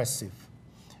impressive.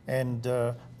 And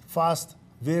first,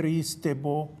 very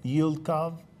stable yield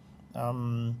curve.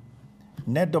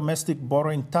 Net domestic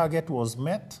borrowing target was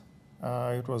met.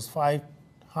 It was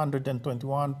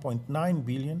 521.9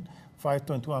 billion,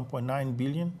 521.9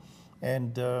 billion.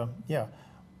 And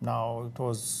now it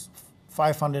was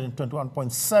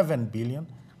 521.7 billion.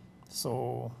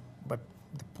 So, but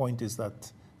the point is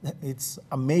that it's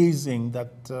amazing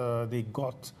that they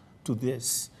got to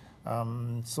this.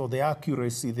 So the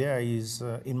accuracy there is,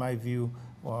 in my view,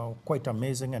 quite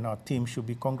amazing, and our team should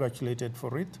be congratulated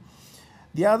for it.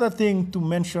 The other thing to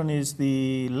mention is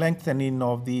the lengthening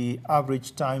of the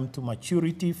average time to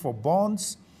maturity for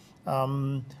bonds.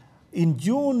 In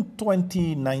June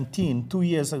 2019, 2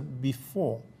 years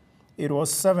before, it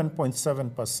was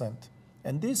 7.7%.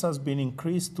 And this has been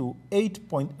increased to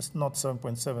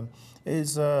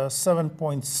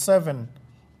 7.7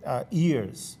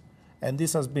 years. And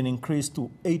this has been increased to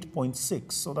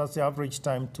 8.6. So that's the average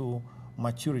time to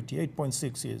maturity,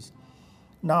 8.6 years.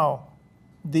 Now,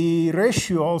 the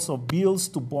ratio also bills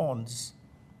to bonds.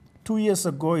 2 years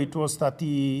ago, it was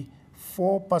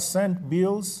 34%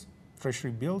 bills,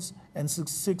 treasury bills, and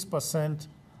 6%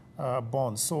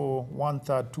 bonds, so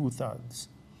 1/3, 2/3.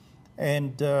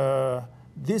 And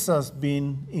this has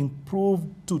been improved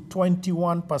to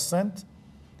 21%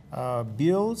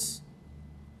 bills,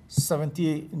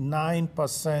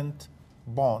 79%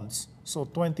 bonds, so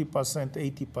 20%,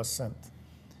 80%.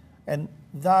 And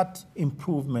that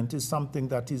improvement is something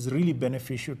that is really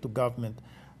beneficial to government.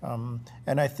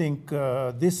 And I think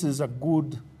this is a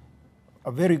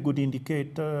very good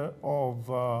indicator of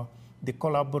the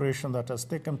collaboration that has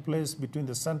taken place between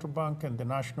the central bank and the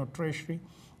National Treasury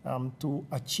to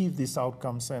achieve these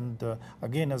outcomes. And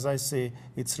again, as I say,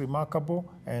 it's remarkable,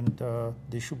 and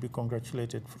they should be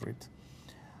congratulated for it.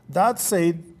 That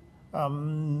said,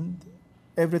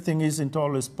 everything isn't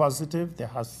always positive.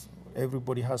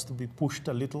 Everybody has to be pushed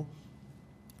a little.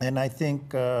 And I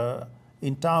think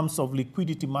in terms of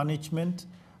liquidity management,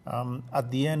 at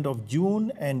the end of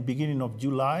June and beginning of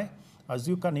July, as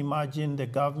you can imagine, the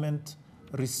government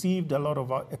received a lot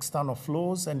of external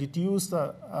flows, and it used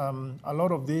a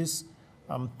lot of this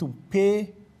to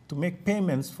make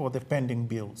payments for the pending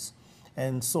bills.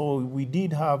 And so we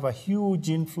did have a huge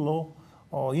inflow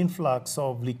or influx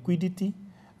of liquidity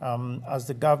as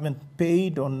the government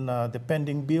paid on the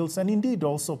pending bills, and indeed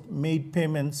also made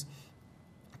payments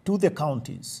to the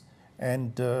counties.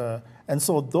 And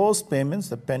so those payments,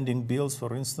 the pending bills,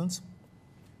 for instance,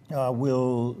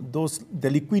 the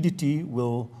liquidity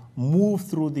will move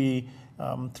through the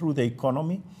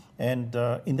economy. And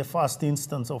in the first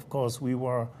instance, of course, we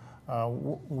were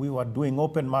doing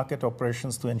open market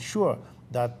operations to ensure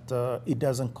that it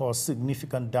doesn't cause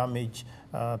significant damage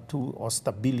or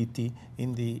stability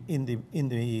in the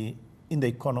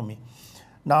economy.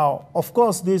 Now, of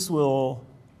course, this will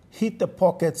hit the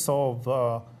pockets of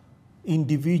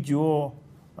individual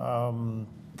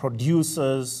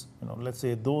producers, let's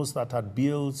say those that had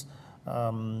bills,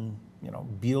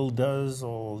 builders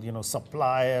or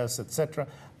suppliers, etc.,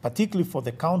 particularly for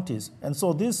the counties. And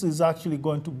so this is actually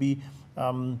going to be,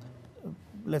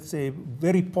 let's say,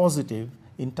 very positive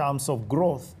in terms of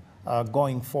growth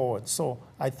going forward. So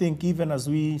I think even as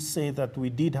we say that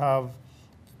we did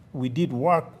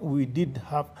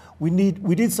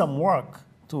some work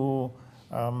to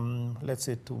let's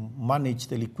say, to manage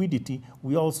the liquidity,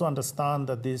 we also understand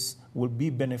that this will be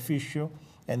beneficial,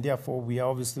 and therefore we are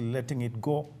obviously letting it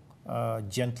go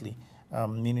gently,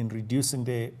 meaning reducing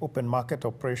the open market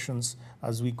operations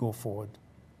as we go forward.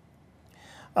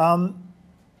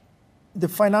 The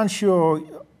financial,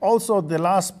 also the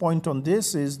last point on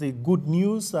this is the good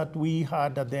news that we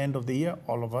had at the end of the year,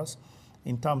 all of us,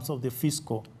 in terms of the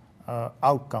fiscal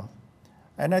outcome.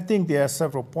 And I think there are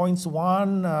several points.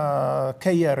 One,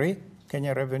 KRA,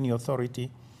 Kenya Revenue Authority,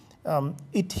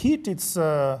 it hit its,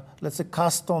 let's say,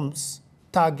 customs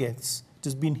targets. It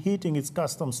has been hitting its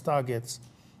customs targets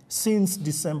since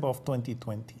December of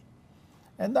 2020.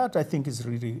 And that, I think, is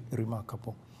really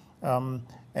remarkable. And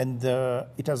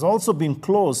it has also been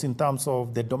close in terms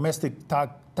of the domestic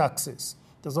taxes.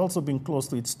 It has also been close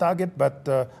to its target, but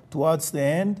towards the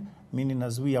end, meaning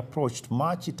as we approached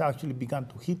March, it actually began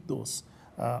to hit those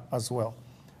as well.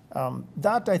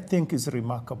 That, I think, is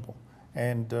remarkable.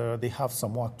 And they have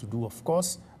some work to do, of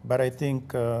course, but I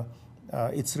think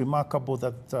it's remarkable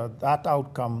that that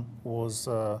outcome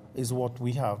is what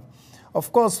we have.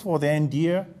 Of course, for the end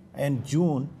year and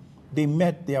June, they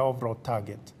met their overall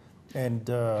target and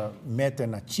met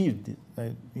and achieved,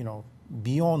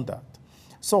 beyond that.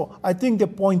 So I think the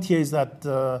point here is that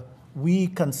we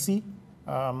can see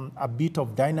a bit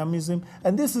of dynamism,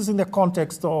 and this is in the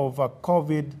context of a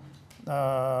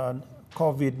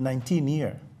COVID-19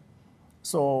 year.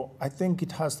 So I think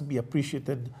it has to be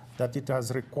appreciated that it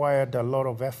has required a lot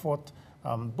of effort,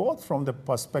 both from the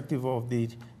perspective of the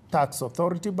tax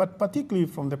authority, but particularly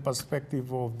from the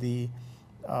perspective of the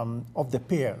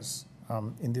payers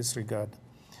in this regard.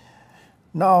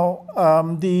 Now,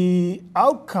 the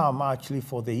outcome actually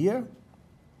for the year,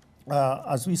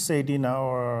 as we said in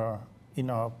our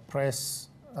press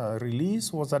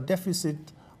release, was a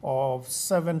deficit of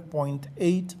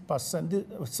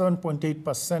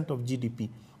 7.8% of GDP.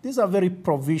 These are very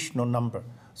provisional number.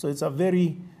 So it's a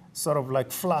very sort of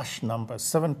like flash number,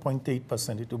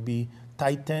 7.8%. It will be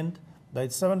tightened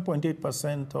That's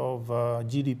 7.8% of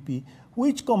GDP,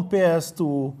 which compares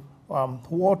to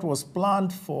what was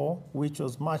planned for, which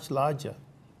was much larger.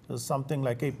 It was something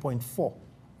like 8.4.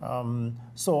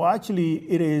 So actually,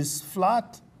 it is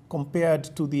flat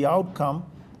compared to the outcome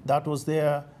that was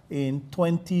there in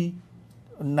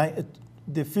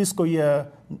the fiscal year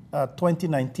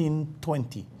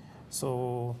 2019-20.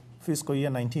 So fiscal year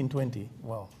 1920.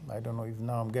 Well, I don't know if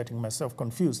now I'm getting myself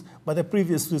confused, but the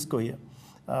previous fiscal year.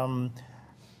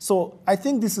 So I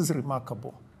think this is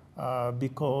remarkable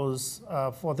because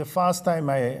for the first time,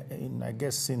 I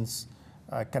guess since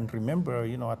I can remember,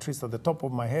 at least at the top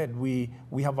of my head, we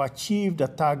have achieved a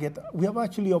target. We have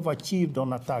actually overachieved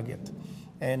on a target.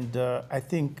 And I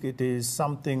think it is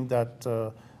something that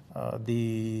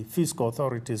the fiscal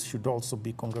authorities should also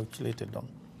be congratulated on.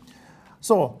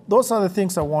 So those are the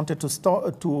things I wanted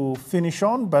to finish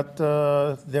on, but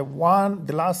the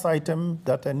last item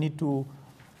that I need to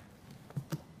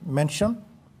mention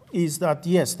is that,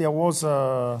 yes, there was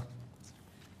a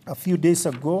few days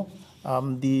ago,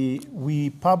 we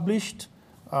published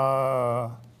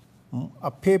a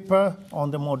paper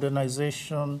on the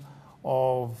modernization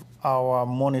of our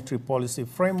monetary policy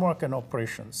framework and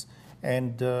operations.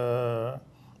 And I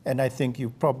think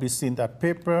you've probably seen that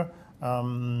paper. I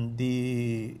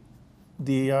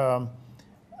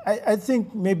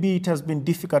think maybe it has been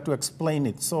difficult to explain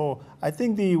it. So I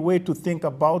think the way to think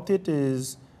about it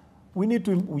is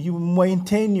you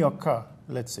maintain your car,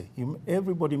 let's say.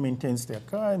 Everybody maintains their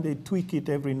car and they tweak it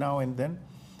every now and then.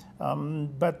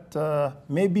 But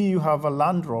maybe you have a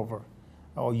Land Rover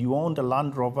or you owned a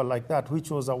Land Rover like that,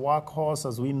 which was a workhorse,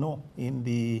 as we know,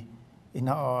 in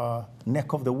our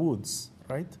neck of the woods,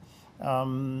 right?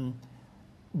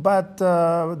 But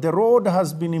the road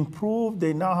has been improved.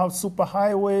 They now have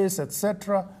superhighways,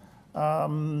 etc.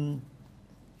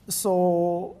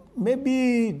 So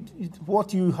maybe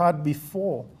what you had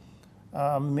before,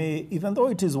 even though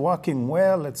it is working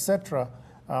well, etc.,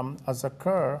 as a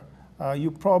car,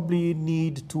 you probably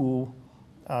need to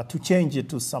change it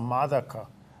to some other car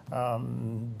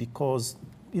because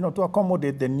to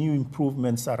accommodate the new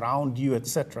improvements around you,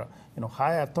 etc.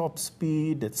 Higher top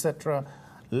speed, etc.,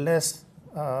 less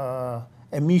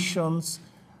emissions.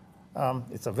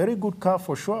 It's a very good car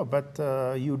for sure, but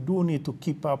you do need to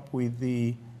keep up with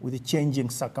the changing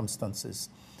circumstances.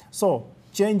 So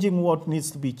changing what needs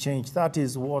to be changed, that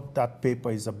is what that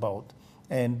paper is about.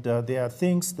 And there are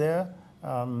things there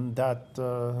that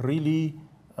really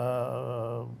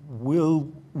the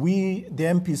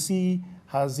MPC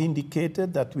has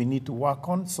indicated that we need to work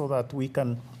on so that we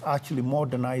can actually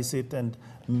modernize it and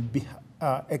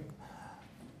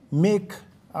make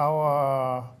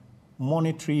our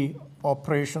monetary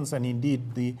operations and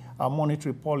indeed our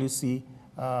monetary policy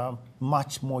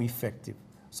much more effective.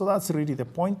 So that's really the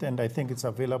point, and I think it's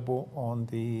available on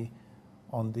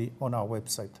our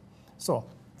website. So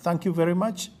thank you very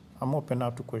much. I'm open now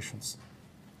to questions.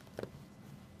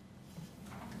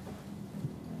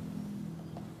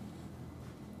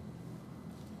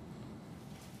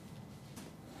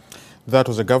 That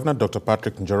was the Governor, Dr.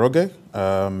 Patrick Njoroge,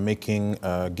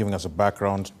 giving us a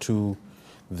background to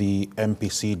the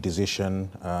MPC decision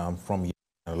from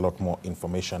a lot more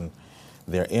information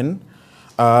therein.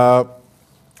 Those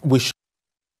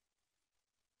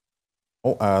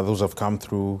have come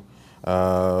through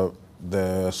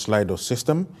the Slido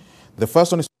system. The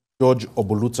first one is George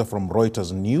Obulutsa from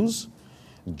Reuters News.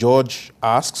 George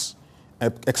asks,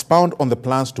 expound on the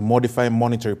plans to modify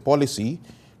monetary policy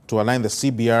to align the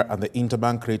CBR and the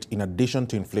interbank rate in addition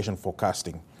to inflation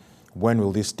forecasting. When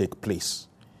will this take place?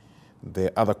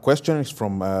 The other question is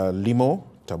from Limo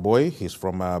Taboy. He's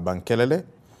from Bankelele.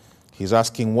 He's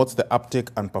asking, what's the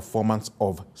uptake and performance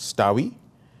of Stawi?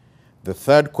 The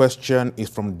third question is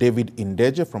from David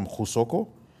Indeje from Husoko.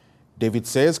 David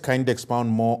says, kindly expound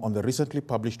more on the recently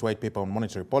published white paper on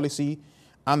monetary policy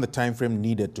and the time frame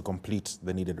needed to complete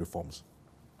the needed reforms.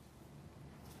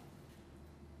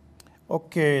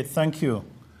 Okay, thank you.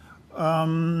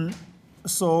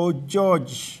 So,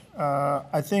 George,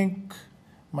 I think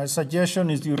my suggestion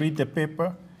is you read the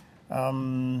paper.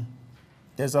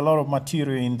 There's a lot of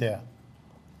material in there.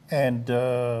 And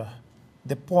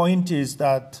the point is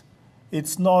that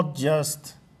it's not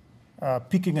just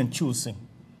picking and choosing.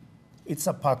 It's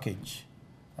a package.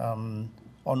 On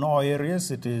all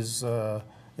areas, it is the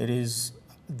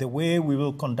way we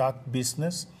will conduct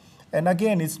business. And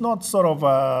again, it's not sort of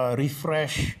a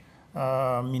refresh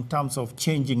in terms of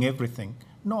changing everything.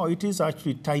 No, it is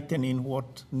actually tightening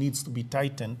what needs to be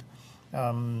tightened.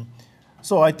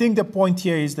 So I think the point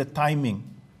here is the timing.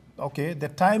 Okay, the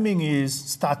timing is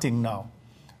starting now.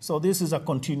 So this is a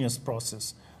continuous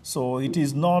process. So it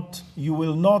is not, you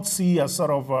will not see a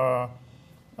sort of,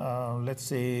 let's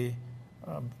say,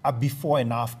 a before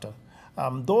and after.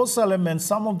 Those elements,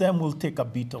 some of them will take a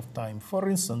bit of time. For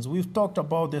instance, we've talked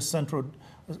about the Central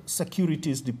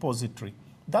Securities Depository.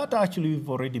 That actually we've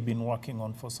already been working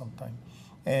on for some time.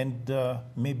 And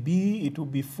maybe it will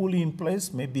be fully in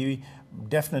place, maybe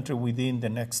definitely within the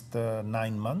next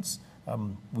 9 months.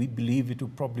 We believe it will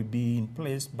probably be in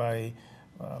place by,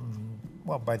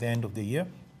 by the end of the year.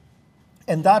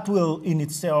 And that will in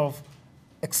itself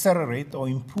accelerate or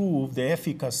improve the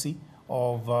efficacy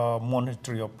of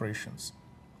monetary operations.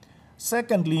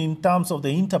 Secondly, in terms of the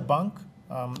interbank,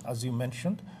 as you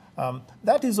mentioned,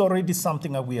 that is already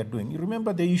something that we are doing. You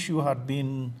remember the issue had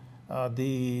been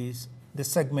the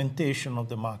segmentation of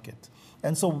the market.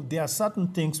 And so there are certain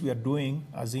things we are doing,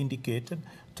 as indicated,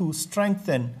 to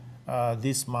strengthen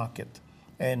this market.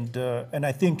 And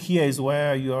I think here is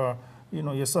where you're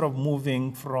sort of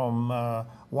moving from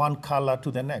one color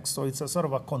to the next. So it's a sort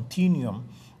of a continuum,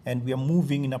 and we are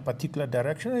moving in a particular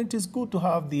direction. And it is good to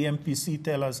have the MPC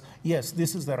tell us, yes,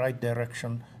 this is the right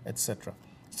direction, etc.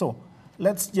 So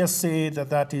let's just say that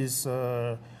that is,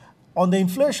 on the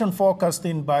inflation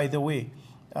forecasting, by the way,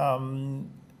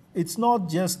 it's not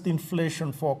just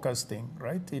inflation forecasting,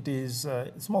 right? It is,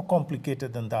 it's more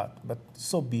complicated than that, but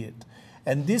so be it.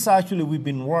 And this actually, we've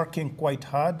been working quite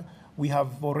hard. We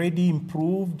have already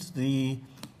improved it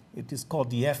is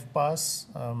called the FPAS,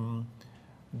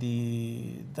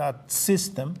 that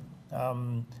system.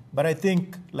 But I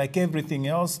think, like everything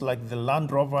else, like the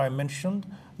Land Rover I mentioned,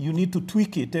 you need to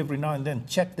tweak it every now and then,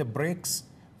 check the brakes,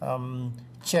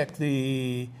 check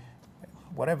the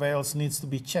whatever else needs to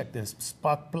be checked, the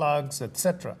spark plugs,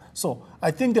 etc. So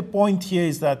I think the point here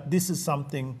is that this is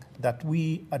something that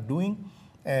we are doing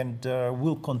and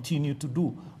will continue to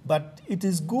do. But it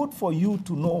is good for you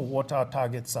to know what our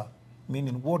targets are,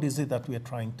 meaning what is it that we are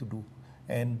trying to do.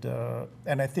 And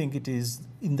I think it is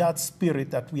in that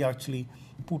spirit that we actually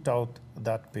put out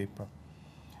that paper.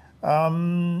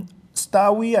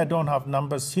 Stawi, I don't have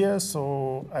numbers here,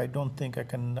 so I don't think I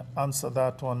can answer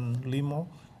that on Limo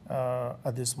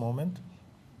at this moment.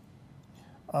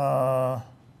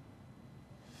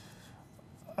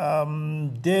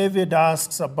 David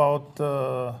asks about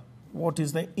what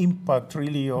is the impact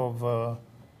really of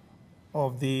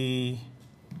the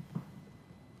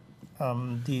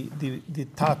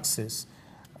taxes.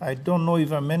 I don't know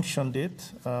if I mentioned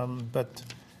it, but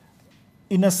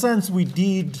in a sense we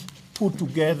did put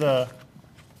together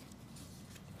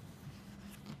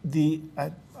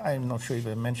I'm not sure if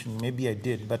I mentioned, maybe I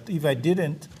did, but if I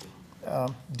didn't,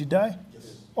 did I?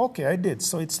 Yes. Okay, I did,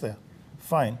 so it's there.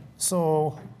 Fine.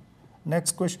 So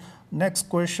next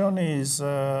question is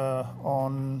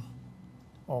on,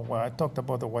 well, I talked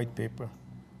about the white paper.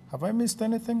 Have I missed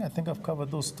anything? I think I've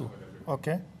covered those two.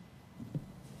 Okay.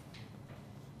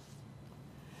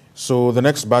 So the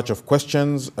next batch of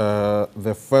questions,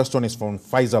 the first one is from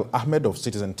Faisal Ahmed of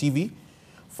Citizen TV.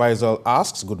 Faisal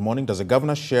asks, good morning, does the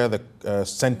governor share the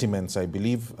sentiments, I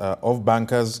believe, of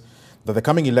bankers that the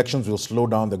coming elections will slow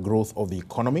down the growth of the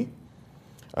economy?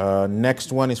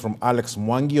 Next one is from Alex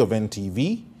Mwangi of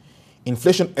NTV.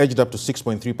 Inflation edged up to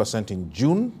 6.3% in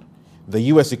June. The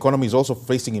US economy is also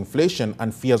facing inflation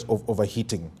and fears of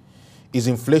overheating. Is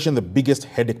inflation the biggest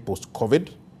headache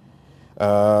post-COVID?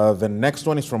 The next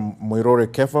one is from Njoroge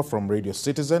Kefa from Radio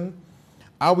Citizen.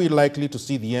 Are we likely to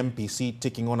see the MPC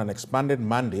taking on an expanded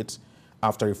mandate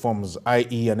after reforms,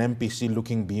 i.e. an MPC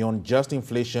looking beyond just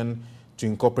inflation to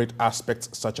incorporate aspects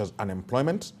such as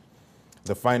unemployment?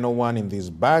 The final one in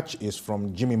this batch is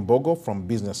from Jimmy Mbogo from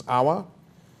Business Hour.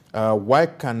 Why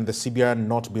can the CBR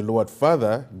not be lowered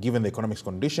further given the economic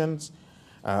conditions?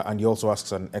 And he also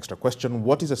asks an extra question.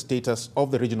 What is the status of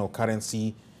the regional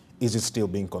currency? Is it still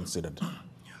being considered?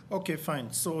 Okay,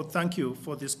 fine. So thank you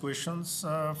for these questions.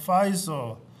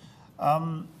 Faisal,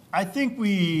 I think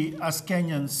we as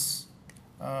Kenyans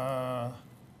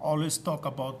always talk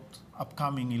about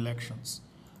upcoming elections.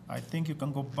 I think you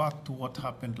can go back to what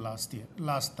happened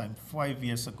last time, 5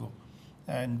 years ago.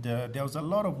 And there was a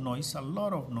lot of noise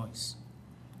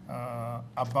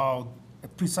about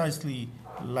precisely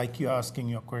like you're asking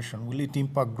your question, will it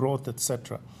impact growth,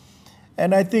 etc.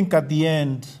 And I think at the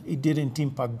end, it didn't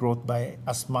impact growth by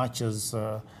as much as,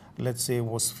 let's say,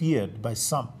 was feared by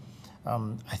some.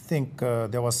 I think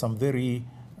there was some very,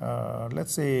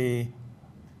 let's say,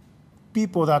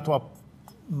 people that were,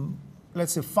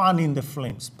 let's say, fanning the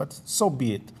flames, but so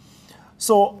be it.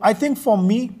 So I think for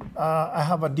me, I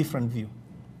have a different view.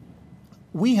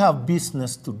 We have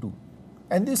business to do,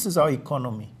 and this is our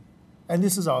economy, and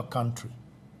this is our country.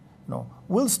 No,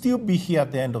 we'll still be here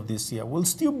at the end of this year. We'll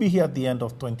still be here at the end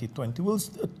of 2020.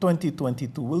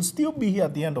 2022. We'll still be here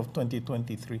at the end of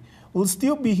 2023. We'll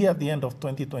still be here at the end of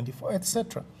 2024,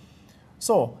 etc.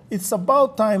 So it's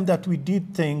about time that we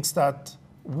did things that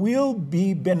will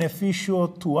be beneficial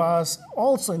to us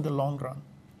also in the long run.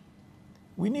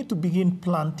 We need to begin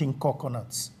planting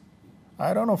coconuts.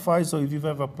 I don't know, Faizo, if you've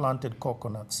ever planted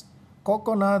coconuts.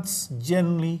 Coconuts,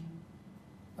 generally,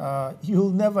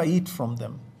 you'll never eat from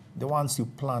them, the ones you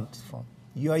plant from.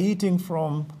 You are eating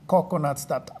from coconuts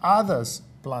that others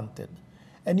planted.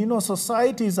 And you know,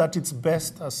 society is at its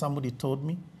best, as somebody told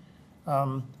me.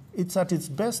 It's at its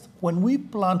best when we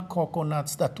plant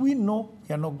coconuts that we know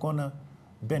you're not going to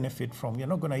benefit from, you're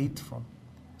not going to eat from.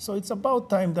 So it's about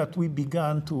time that we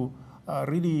began to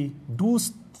really do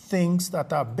things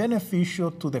that are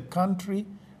beneficial to the country,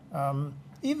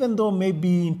 even though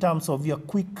maybe in terms of your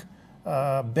quick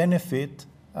benefit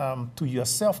to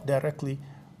yourself directly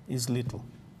is little.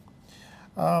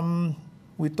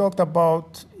 We talked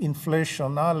about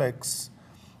inflation, Alex.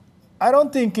 I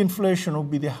don't think inflation will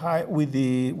be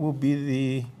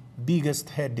the biggest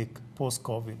headache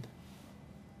post-COVID.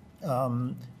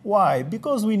 Why?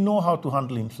 Because we know how to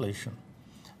handle inflation.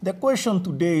 The question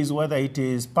today is whether it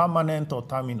is permanent or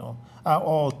terminal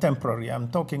or temporary. I'm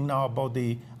talking now about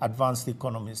the advanced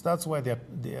economies. That's why they're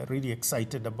really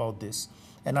excited about this.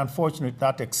 And unfortunately,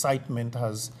 that excitement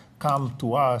has come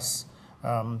to us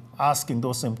asking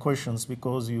those same questions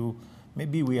because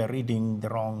maybe we are reading the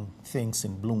wrong things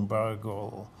in Bloomberg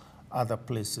or other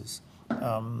places.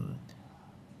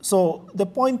 So the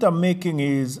point I'm making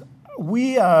is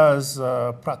we as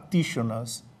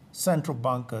practitioners, central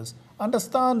bankers,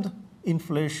 understand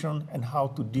inflation and how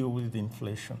to deal with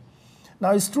inflation.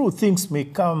 Now, it's true, things may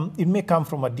come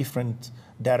from a different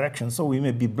direction, so we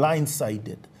may be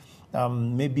blindsided.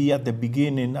 Maybe at the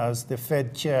beginning, as the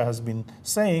Fed chair has been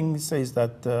saying, says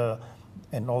that,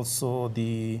 and also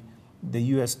the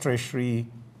U.S. Treasury,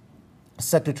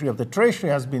 Secretary of the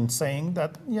Treasury has been saying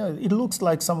that, yeah, it looks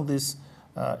like some of this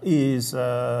is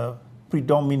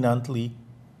predominantly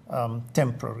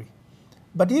temporary.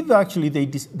 But if actually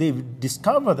they've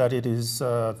discovered that it is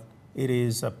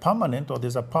permanent or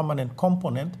there's a permanent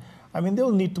component, I mean,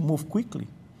 they'll need to move quickly.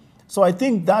 So I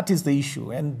think that is the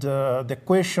issue. And the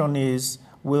question is,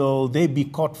 will they be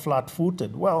caught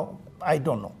flat-footed? Well, I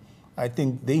don't know. I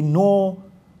think they know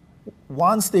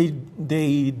once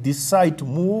they decide to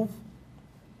move,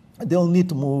 they'll need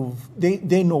to move.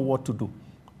 They know what to do.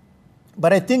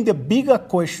 But I think the bigger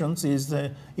questions is,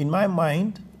 in my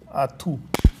mind, are two.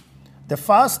 The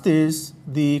first is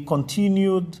the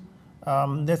continued,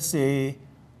 let's say,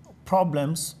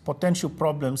 potential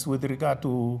problems with regard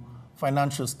to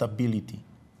financial stability,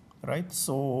 right?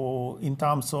 So in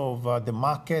terms of the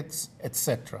markets,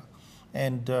 etc.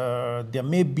 And there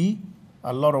may be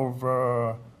a lot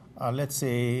of, let's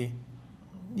say,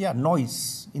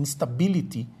 noise,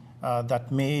 instability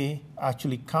that may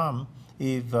actually come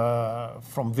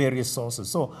from various sources.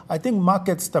 So I think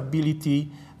market stability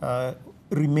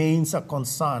remains a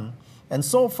concern. And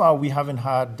so far, we haven't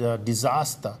had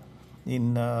disaster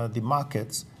in the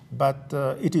markets, but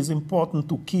it is important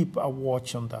to keep a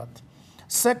watch on that.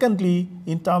 Secondly,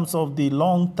 in terms of the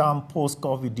long-term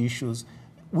post-COVID issues,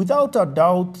 without a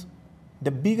doubt,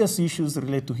 the biggest issues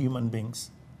relate to human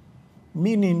beings,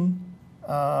 meaning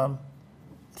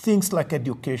things like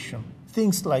education,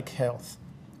 things like health.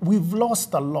 We've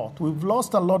lost a lot. We've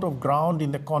lost a lot of ground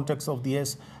in the context of the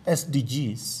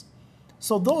SDGs.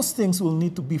 So those things will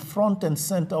need to be front and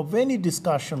center of any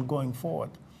discussion going forward.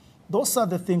 Those are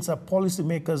the things that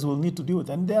policymakers will need to deal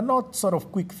with, and they're not sort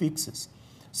of quick fixes.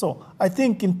 So I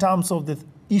think in terms of the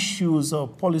issues or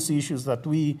policy issues that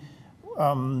we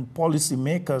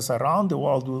policymakers around the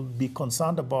world will be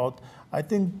concerned about, I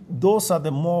think those are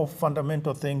the more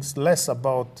fundamental things, less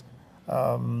about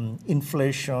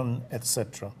inflation,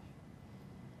 etc.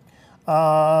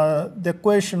 The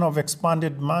question of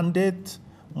expanded mandate,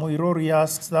 Moirori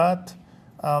asks that.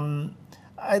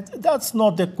 That's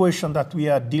not the question that we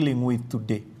are dealing with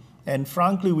today. And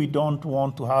frankly, we don't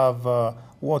want to have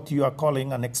what you are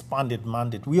calling an expanded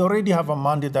mandate. We already have a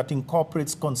mandate that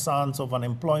incorporates concerns of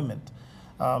unemployment,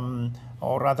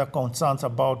 or rather concerns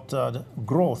about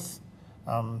growth.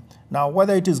 Now,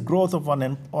 whether it is growth of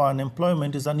or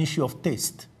unemployment is an issue of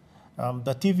taste.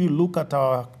 That if you look at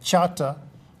our charter,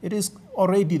 it is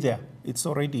already there. It's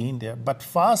already in there. But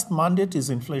first mandate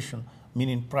is inflation,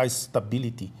 meaning price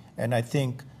stability. And I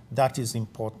think that is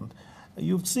important.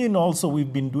 You've seen also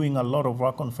we've been doing a lot of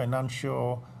work on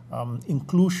financial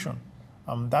inclusion.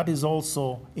 That is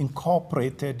also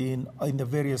incorporated in the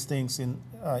various things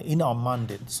in our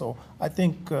mandate. So I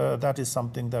think that is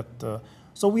something that,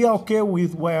 so we are okay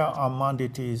with where our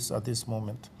mandate is at this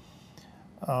moment.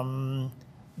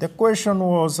 The question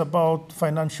was about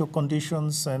financial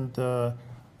conditions and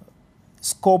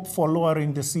scope for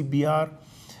lowering the CBR.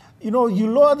 You know, you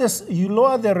lower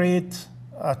the rate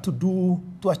to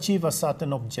achieve a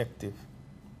certain objective,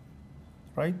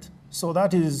 right? So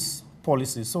that is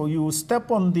policy. So you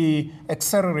step on the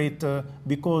accelerator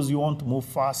because you want to move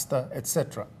faster,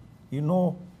 etc. You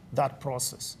know that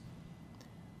process.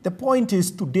 The point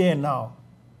is today and now,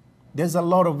 there's a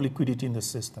lot of liquidity in the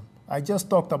system. I just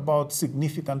talked about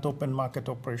significant open market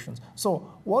operations. So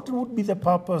what would be the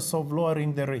purpose of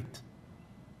lowering the rate?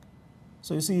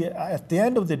 So you see, at the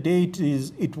end of the day,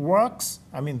 it works.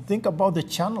 I mean, think about the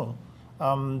channel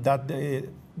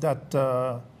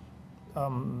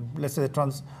let's say,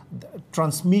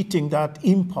 transmitting that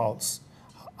impulse.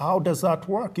 How does that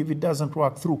work if it doesn't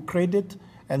work through credit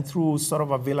and through sort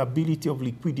of availability of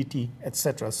liquidity,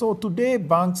 etc.? So today,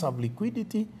 banks have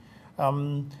liquidity.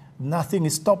 Nothing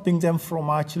is stopping them from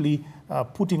actually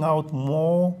putting out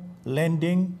more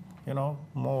lending, you know,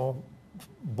 more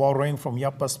borrowing from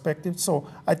your perspective. So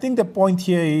I think the point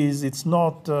here is it is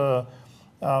not a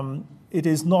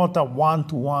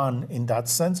one-to-one in that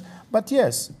sense. But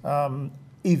yes,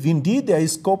 if indeed there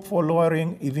is scope for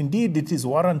lowering, if indeed it is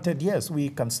warranted, yes, we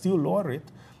can still lower it.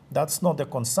 That's not the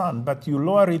concern. But you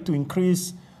lower it to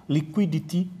increase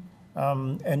liquidity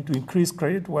and to increase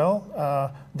credit,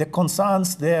 well, the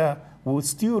concerns there will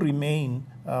still remain.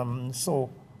 So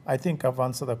I think I've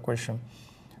answered the question.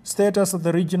 Status of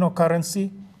the regional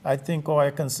currency, I think all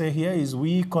I can say here is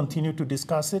we continue to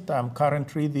discuss it. I'm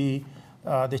currently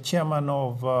the chairman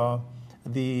of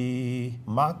the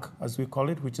MAC, as we call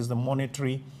it, which is the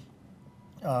monetary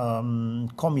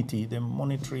committee, the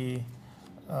monetary,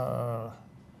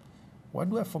 why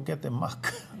do I forget the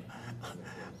MAC?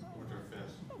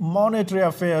 Monetary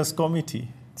Affairs Committee.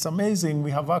 It's amazing.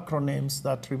 We have acronyms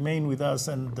that remain with us,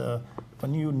 and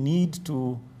when you need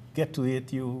to get to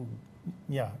it, you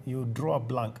draw a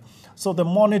blank. So the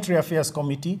Monetary Affairs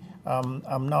Committee,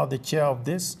 I'm now the chair of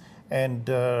this, and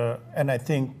I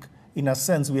think, in a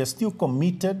sense, we are still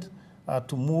committed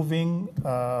to moving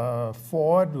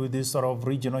forward with this sort of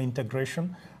regional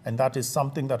integration, and that is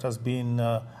something that has been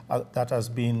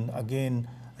again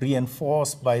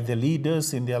reinforced by the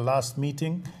leaders in their last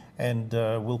meeting, and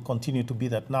will continue to be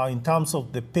that. Now, in terms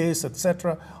of the pace,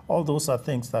 etc., all those are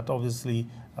things that obviously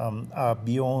are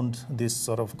beyond this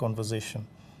sort of conversation.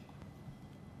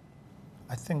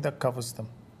 I think that covers them.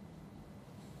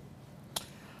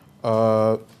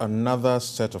 Another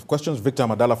set of questions. Victor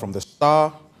Madala from the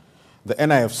Star. The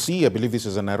NIFC, I believe this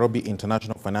is a Nairobi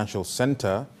International Financial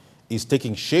Center, is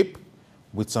taking shape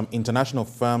with some international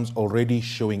firms already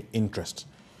showing interest.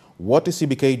 What is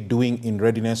CBK doing in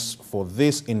readiness for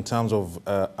this in terms of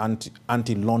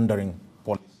anti-laundering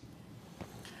policy?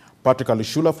 Patrick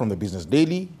Alishula from the Business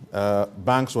Daily.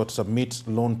 Banks were to submit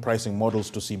loan pricing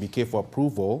models to CBK for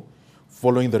approval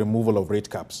following the removal of rate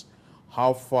caps.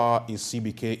 How far is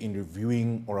CBK in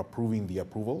reviewing or approving the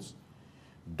approvals?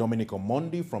 Dominic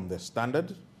Omondi from The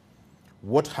Standard.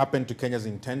 What happened to Kenya's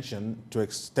intention to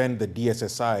extend the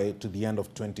DSSI to the end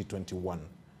of 2021?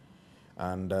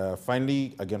 And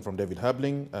finally, again from David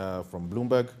Herbling from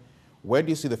Bloomberg, where do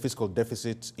you see the fiscal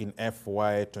deficit in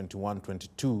FY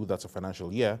 21-22, that's a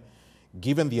financial year,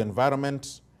 given the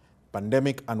environment,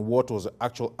 pandemic, and what was the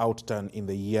actual outturn in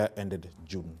the year ended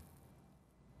June?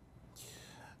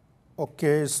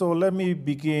 Okay, so let me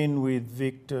begin with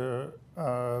Victor's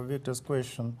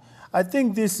question. I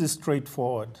think this is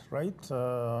straightforward, right?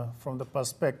 From the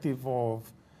perspective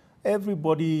of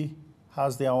everybody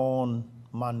has their own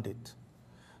mandate.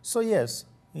 So yes,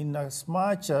 in as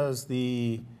much as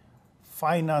the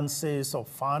finances or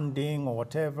funding or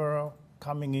whatever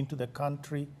coming into the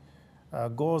country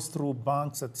goes through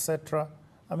banks, etc.,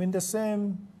 I mean, the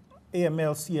same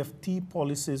AML CFT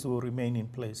policies will remain in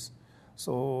place.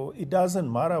 So it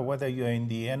doesn't matter whether you're in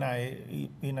the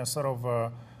in a sort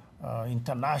of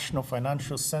international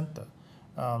financial center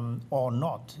or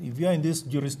not. If you're in this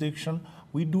jurisdiction,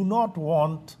 we do not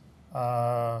want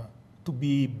to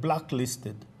be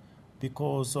blacklisted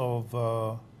because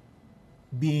of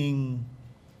being,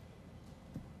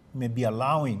 maybe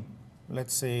allowing,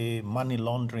 let's say, money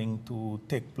laundering to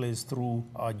take place through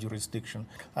our jurisdiction.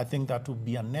 I think that would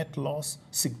be a net loss,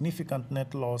 significant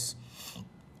net loss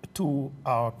to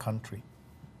our country.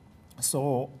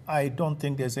 So I don't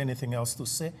think there's anything else to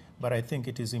say, but I think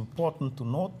it is important to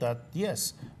note that,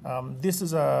 yes, this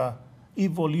is a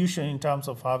evolution in terms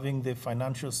of having the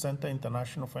financial center,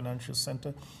 international financial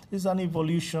center, is an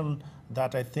evolution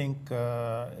that I think,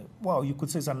 well, you could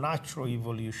say it's a natural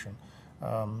evolution.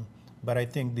 But I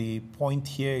think the point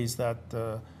here is that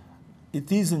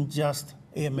it isn't just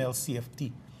AML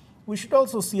CFT. We should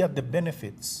also see at the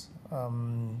benefits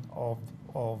of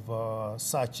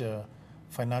such a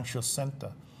financial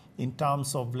center in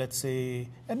terms of, let's say,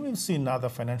 and we've seen other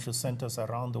financial centers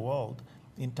around the world,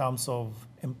 in terms of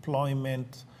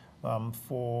employment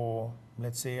for,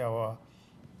 let's say, our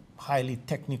highly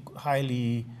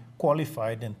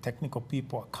qualified and technical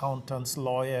people, accountants,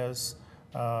 lawyers,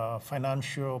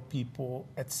 financial people,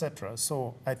 etc.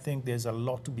 So I think there's a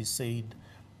lot to be said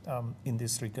in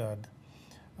this regard.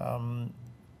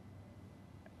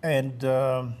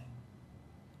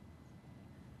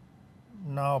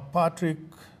 Now Patrick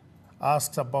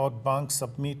asked about banks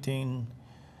submitting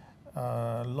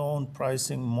loan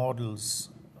pricing models.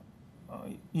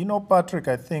 You know, Patrick,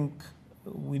 I think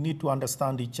we need to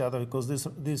understand each other, because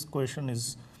this question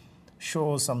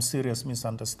shows some serious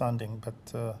misunderstanding.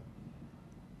 But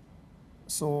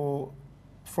so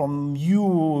from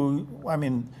you, I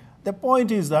mean, the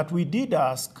point is that we did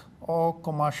ask all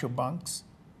commercial banks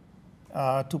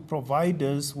to provide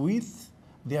us with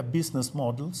their business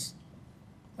models,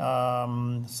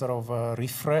 sort of a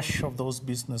refresh of those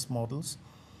business models,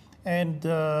 and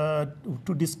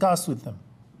to discuss with them.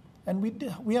 And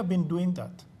we have been doing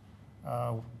that.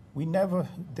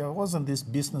 There wasn't this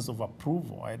business of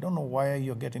approval. I don't know where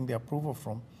you're getting the approval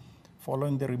from,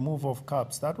 following the removal of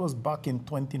caps. That was back in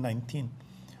 2019.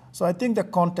 So I think the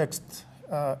context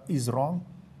is wrong,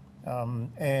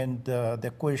 and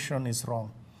the question is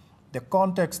wrong. The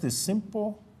context is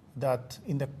simple, that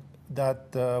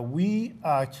we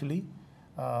are actually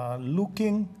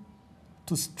looking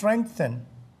to strengthen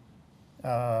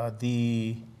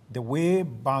the way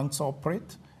banks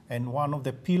operate. And one of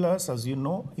the pillars, as you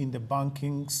know, in the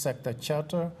banking sector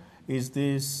charter is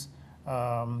this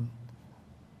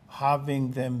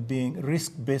having them being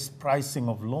risk-based pricing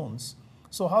of loans.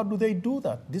 So how do they do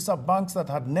that? These are banks that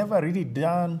had never really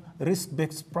done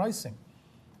risk-based pricing.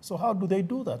 So how do they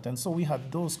do that? And so we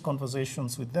had those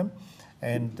conversations with them.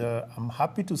 And I'm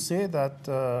happy to say that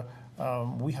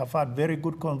we have had very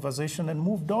good conversation and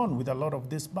moved on with a lot of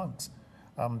these banks.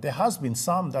 There has been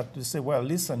some that say, well,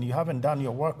 listen, you haven't done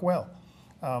your work well.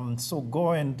 So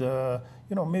go and,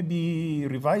 maybe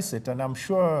revise it. And I'm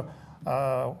sure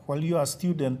while you are a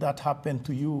student, that happened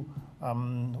to you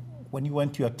when you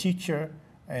went to your teacher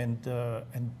and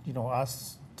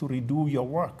asked to redo your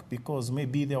work, because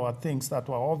maybe there were things that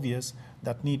were obvious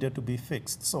that needed to be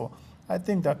fixed. So I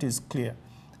think that is clear.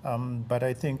 But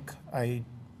I think I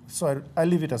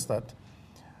leave it as that.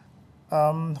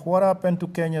 What happened to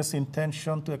Kenya's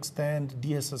intention to extend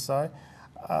DSSI?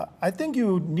 I think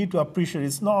you need to appreciate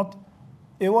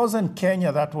it wasn't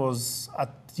Kenya that was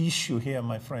at issue here,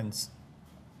 my friends,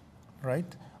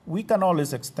 right? We can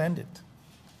always extend it.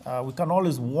 We can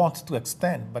always want to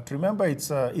extend, but remember,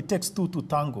 it takes two to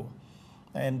tango.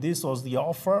 And this was the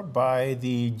offer by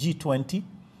the G20,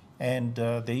 and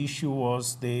the issue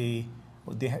was we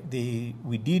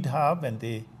did have, and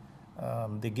they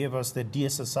gave us the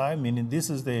DSSI, meaning this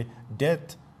is the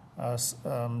debt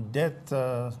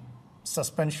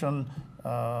suspension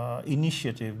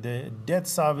initiative, the debt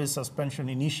service suspension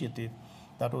initiative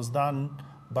that was done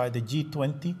by the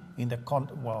G20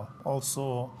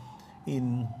 also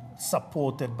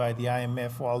supported by the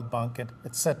IMF, World Bank,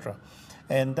 etc.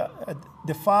 And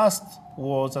the first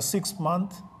was a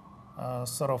 6-month,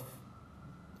 for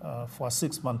a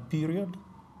 6-month period,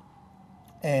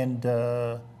 and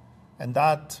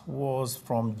that was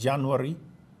from January,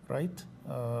 right?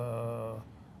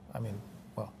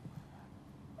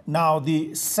 Now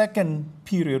the second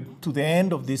period to the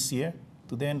end of this year,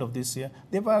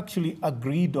 they've actually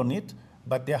agreed on it,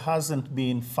 but there hasn't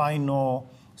been final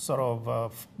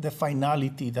the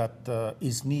finality that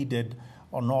is needed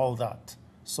on all that.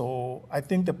 So I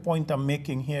think the point I'm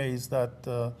making here is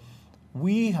that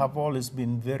we have always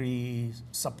been very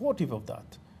supportive of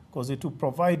that, because it will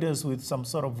provide us with some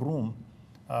sort of room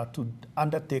to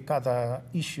undertake other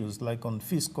issues like on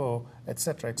fiscal,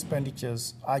 etc.,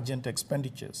 expenditures, urgent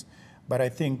expenditures. But I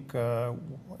think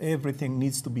everything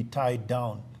needs to be tied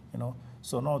down,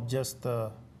 so not just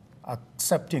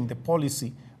accepting the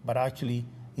policy, but actually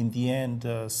in the end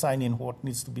signing what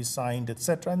needs to be signed,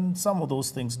 etc. And some of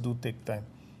those things do take time.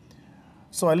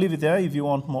 So I leave it there. If you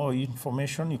want more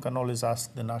information, you can always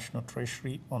ask the National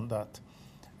Treasury on that.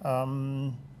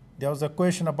 There was a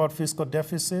question about fiscal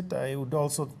deficit. I would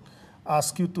also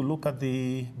ask you to look at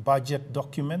the budget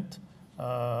document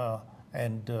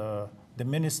and the the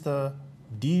minister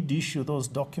did issue those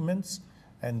documents,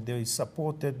 and they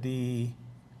supported the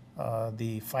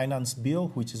finance bill,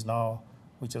 which has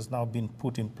now been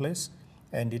put in place.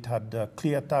 And it had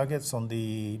clear targets on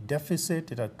the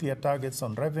deficit, it had clear targets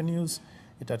on revenues,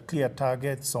 it had clear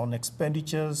targets on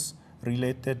expenditures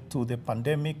related to the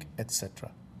pandemic, etc.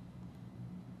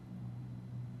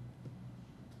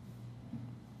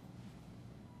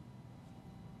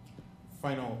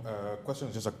 Final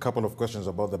questions, just a couple of questions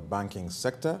about the banking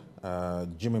sector.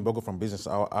 Jimmy Mbogo from Business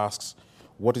Hour asks,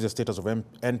 what is the status of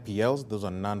NPLs? Those are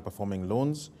non-performing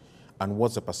loans. And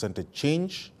what's the percentage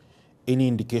change? Any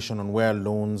indication on where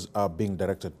loans are being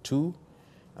directed to?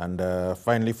 And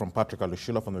finally, from Patrick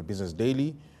Alushula from the Business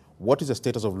Daily, what is the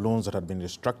status of loans that had been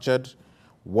restructured?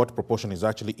 What proportion is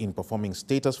actually in performing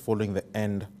status following the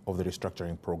end of the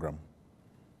restructuring program?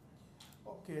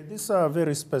 Okay, these are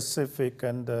very specific,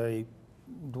 and I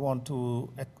want to,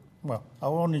 well, I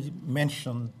only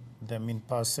mention them in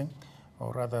passing,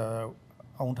 or rather,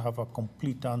 I won't have a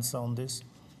complete answer on this.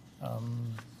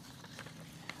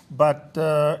 But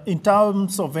in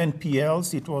terms of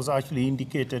NPLs, it was actually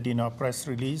indicated in our press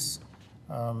release.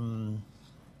 And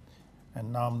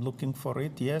now I'm looking for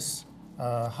it, yes.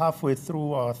 Halfway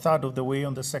through, a third of the way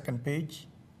on the second page,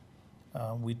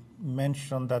 we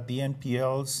mentioned that the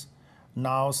NPLs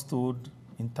now stood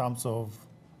in terms of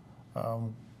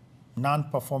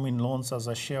non-performing loans as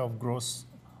a share of gross,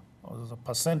 or as a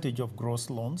percentage of gross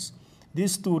loans.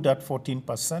 This stood at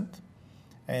 14%,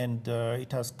 and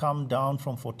it has come down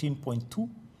from 14.2.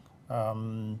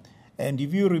 And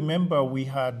if you remember, we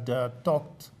had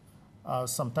talked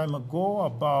some time ago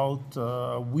about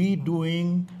we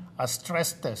doing a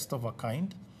stress test of a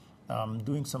kind,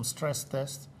 doing some stress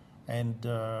tests, and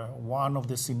one of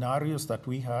the scenarios that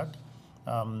we had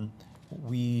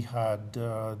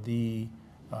the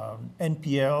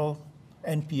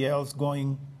NPLs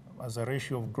going as a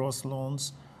ratio of gross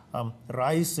loans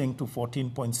rising to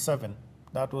 14.7.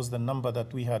 That was the number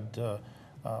that we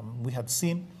had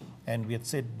seen, and we had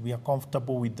said we are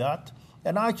comfortable with that.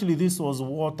 And actually, this was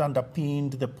what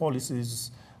underpinned the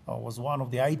policies, was one of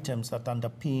the items that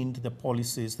underpinned the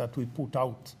policies that we put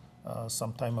out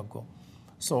some time ago.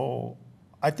 So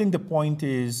I think the point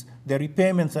is the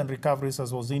repayments and recoveries,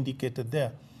 as was indicated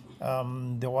there,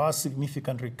 there were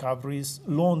significant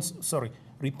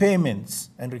repayments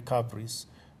and recoveries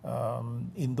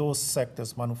in those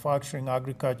sectors: manufacturing,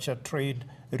 agriculture, trade,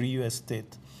 real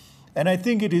estate. And I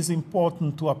think it is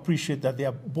important to appreciate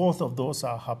that both of those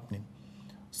are happening.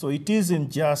 So it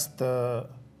isn't just,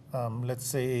 let's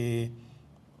say,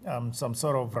 some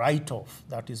sort of write-off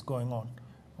that is going on.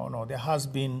 Oh no, there has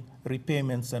been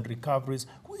repayments and recoveries,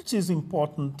 which is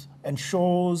important and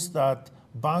shows that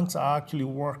banks are actually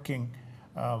working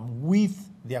with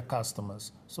their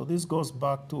customers. So this goes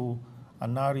back to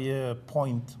an earlier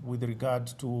point with regard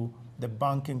to the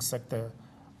banking sector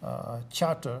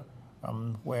charter,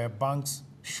 where banks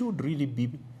should really be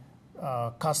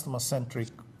customer-centric,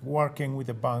 working with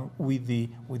the bank with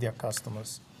their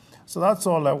customers. So that's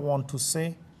all I want to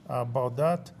say about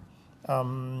that.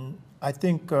 I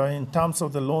think in terms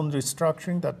of the loan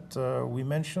restructuring that we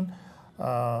mentioned,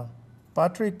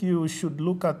 Patrick, you should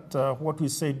look at what we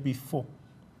said before,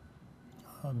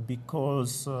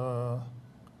 because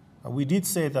we did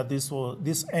say that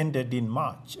this ended in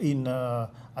March,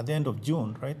 at the end of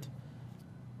June, right?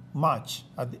 March.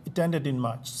 It ended in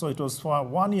March. So it was for a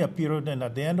 1-year period, and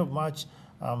at the end of March,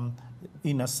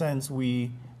 in a sense,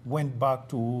 we went back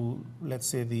to, let's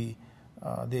say, the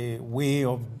way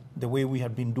we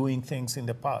had been doing things in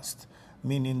the past,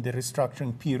 meaning the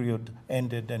restructuring period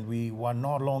ended, and we were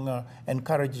no longer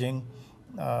encouraging,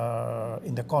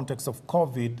 in the context of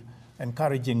COVID,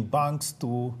 encouraging banks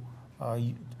to,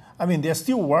 they're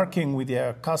still working with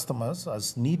their customers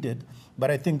as needed, but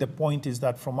I think the point is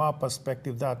that from our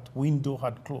perspective, that window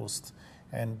had closed,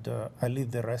 and I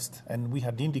leave the rest. And we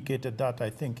had indicated that, I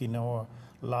think, in our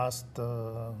last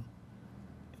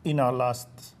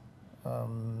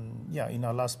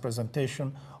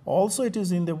presentation. Also, it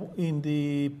is in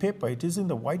the paper. It is in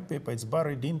the white paper. It's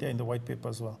buried in there in the white paper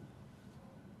as well.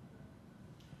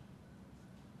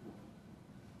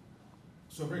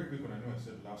 So very quick one. I know I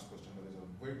said last question, but there's a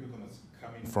very quick one that's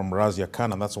coming from Razia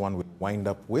Khan, and that's the one we wind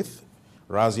up with.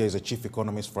 Razia is a chief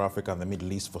economist for Africa and the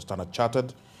Middle East for Standard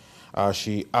Chartered.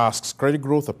 She asks, credit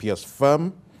growth appears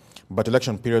firm, but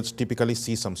election periods typically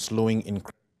see some slowing in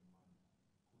credit.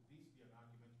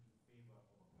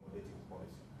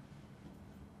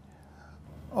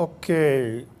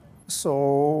 Okay,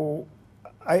 so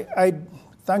I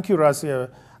thank you, Razia.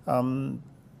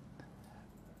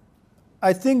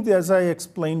 I think, as I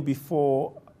explained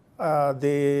before,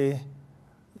 the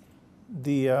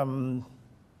the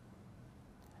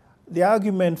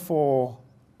argument for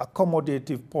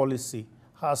accommodative policy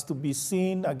has to be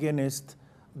seen against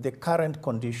the current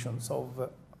conditions of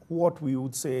what we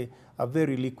would say a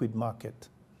very liquid market.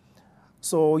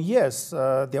 So yes,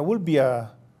 there will be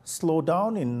a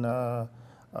slowdown in,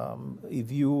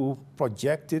 if you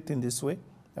project it in this way,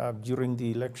 during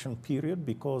the election period,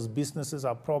 because businesses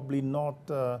are probably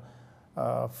not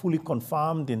fully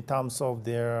confirmed in terms of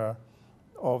their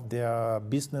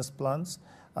business plans.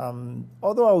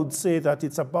 Although I would say that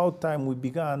it's about time we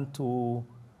began to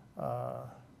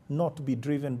not be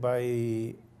driven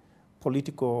by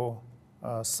political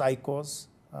cycles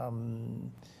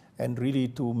and really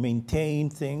to maintain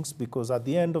things, because at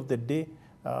the end of the day,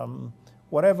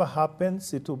 whatever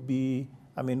happens, it will be,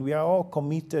 I mean, we are all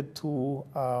committed to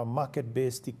a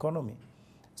market-based economy.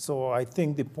 So I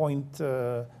think the point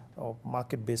of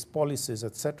market-based policies,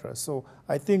 etc. So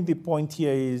I think the point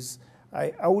here is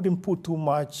I wouldn't put too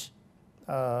much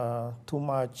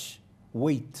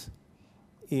weight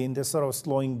in the sort of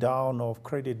slowing down of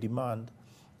credit demand,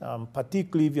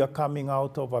 particularly if you're coming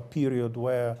out of a period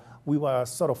where we were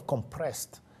sort of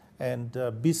compressed and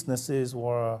businesses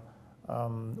were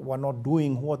not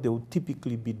doing what they would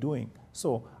typically be doing.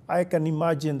 So I can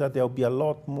imagine that there'll be a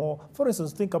lot more. For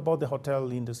instance, think about the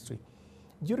hotel industry.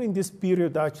 During this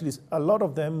period, actually, a lot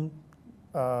of them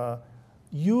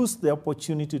used the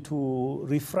opportunity to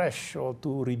refresh or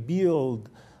to rebuild,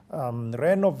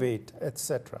 renovate,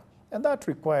 etc. And that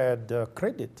required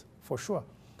credit, for sure.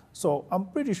 So I'm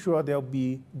pretty sure there'll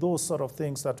be those sort of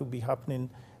things that will be happening,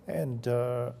 and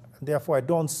therefore I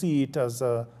don't see it as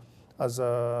an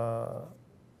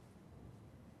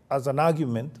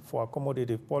argument for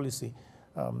accommodative policy.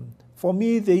 For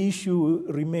me, the issue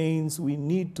remains we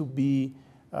need to be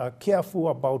careful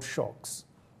about shocks.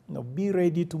 You know, be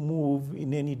ready to move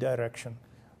in any direction.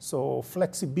 So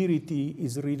flexibility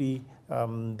is really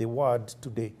the word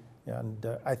today. And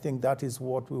I think that is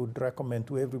what we would recommend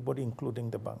to everybody,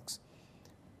 including the banks.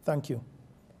 Thank you.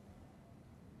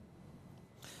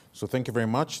 So thank you very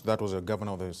much. That was the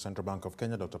Governor of the Central Bank of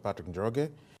Kenya, Dr. Patrick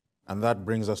Njoroge. And that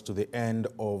brings us to the end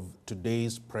of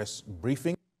today's press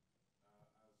briefing.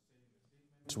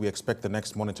 We expect the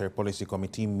next Monetary Policy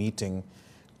Committee meeting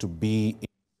to be in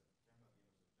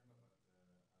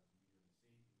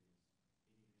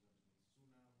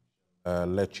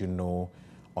let you know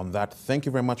on that. Thank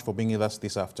you very much for being with us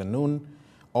this afternoon.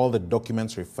 All the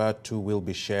documents referred to will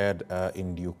be shared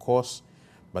in due course.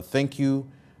 But thank you,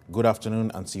 good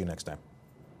afternoon, and see you next time.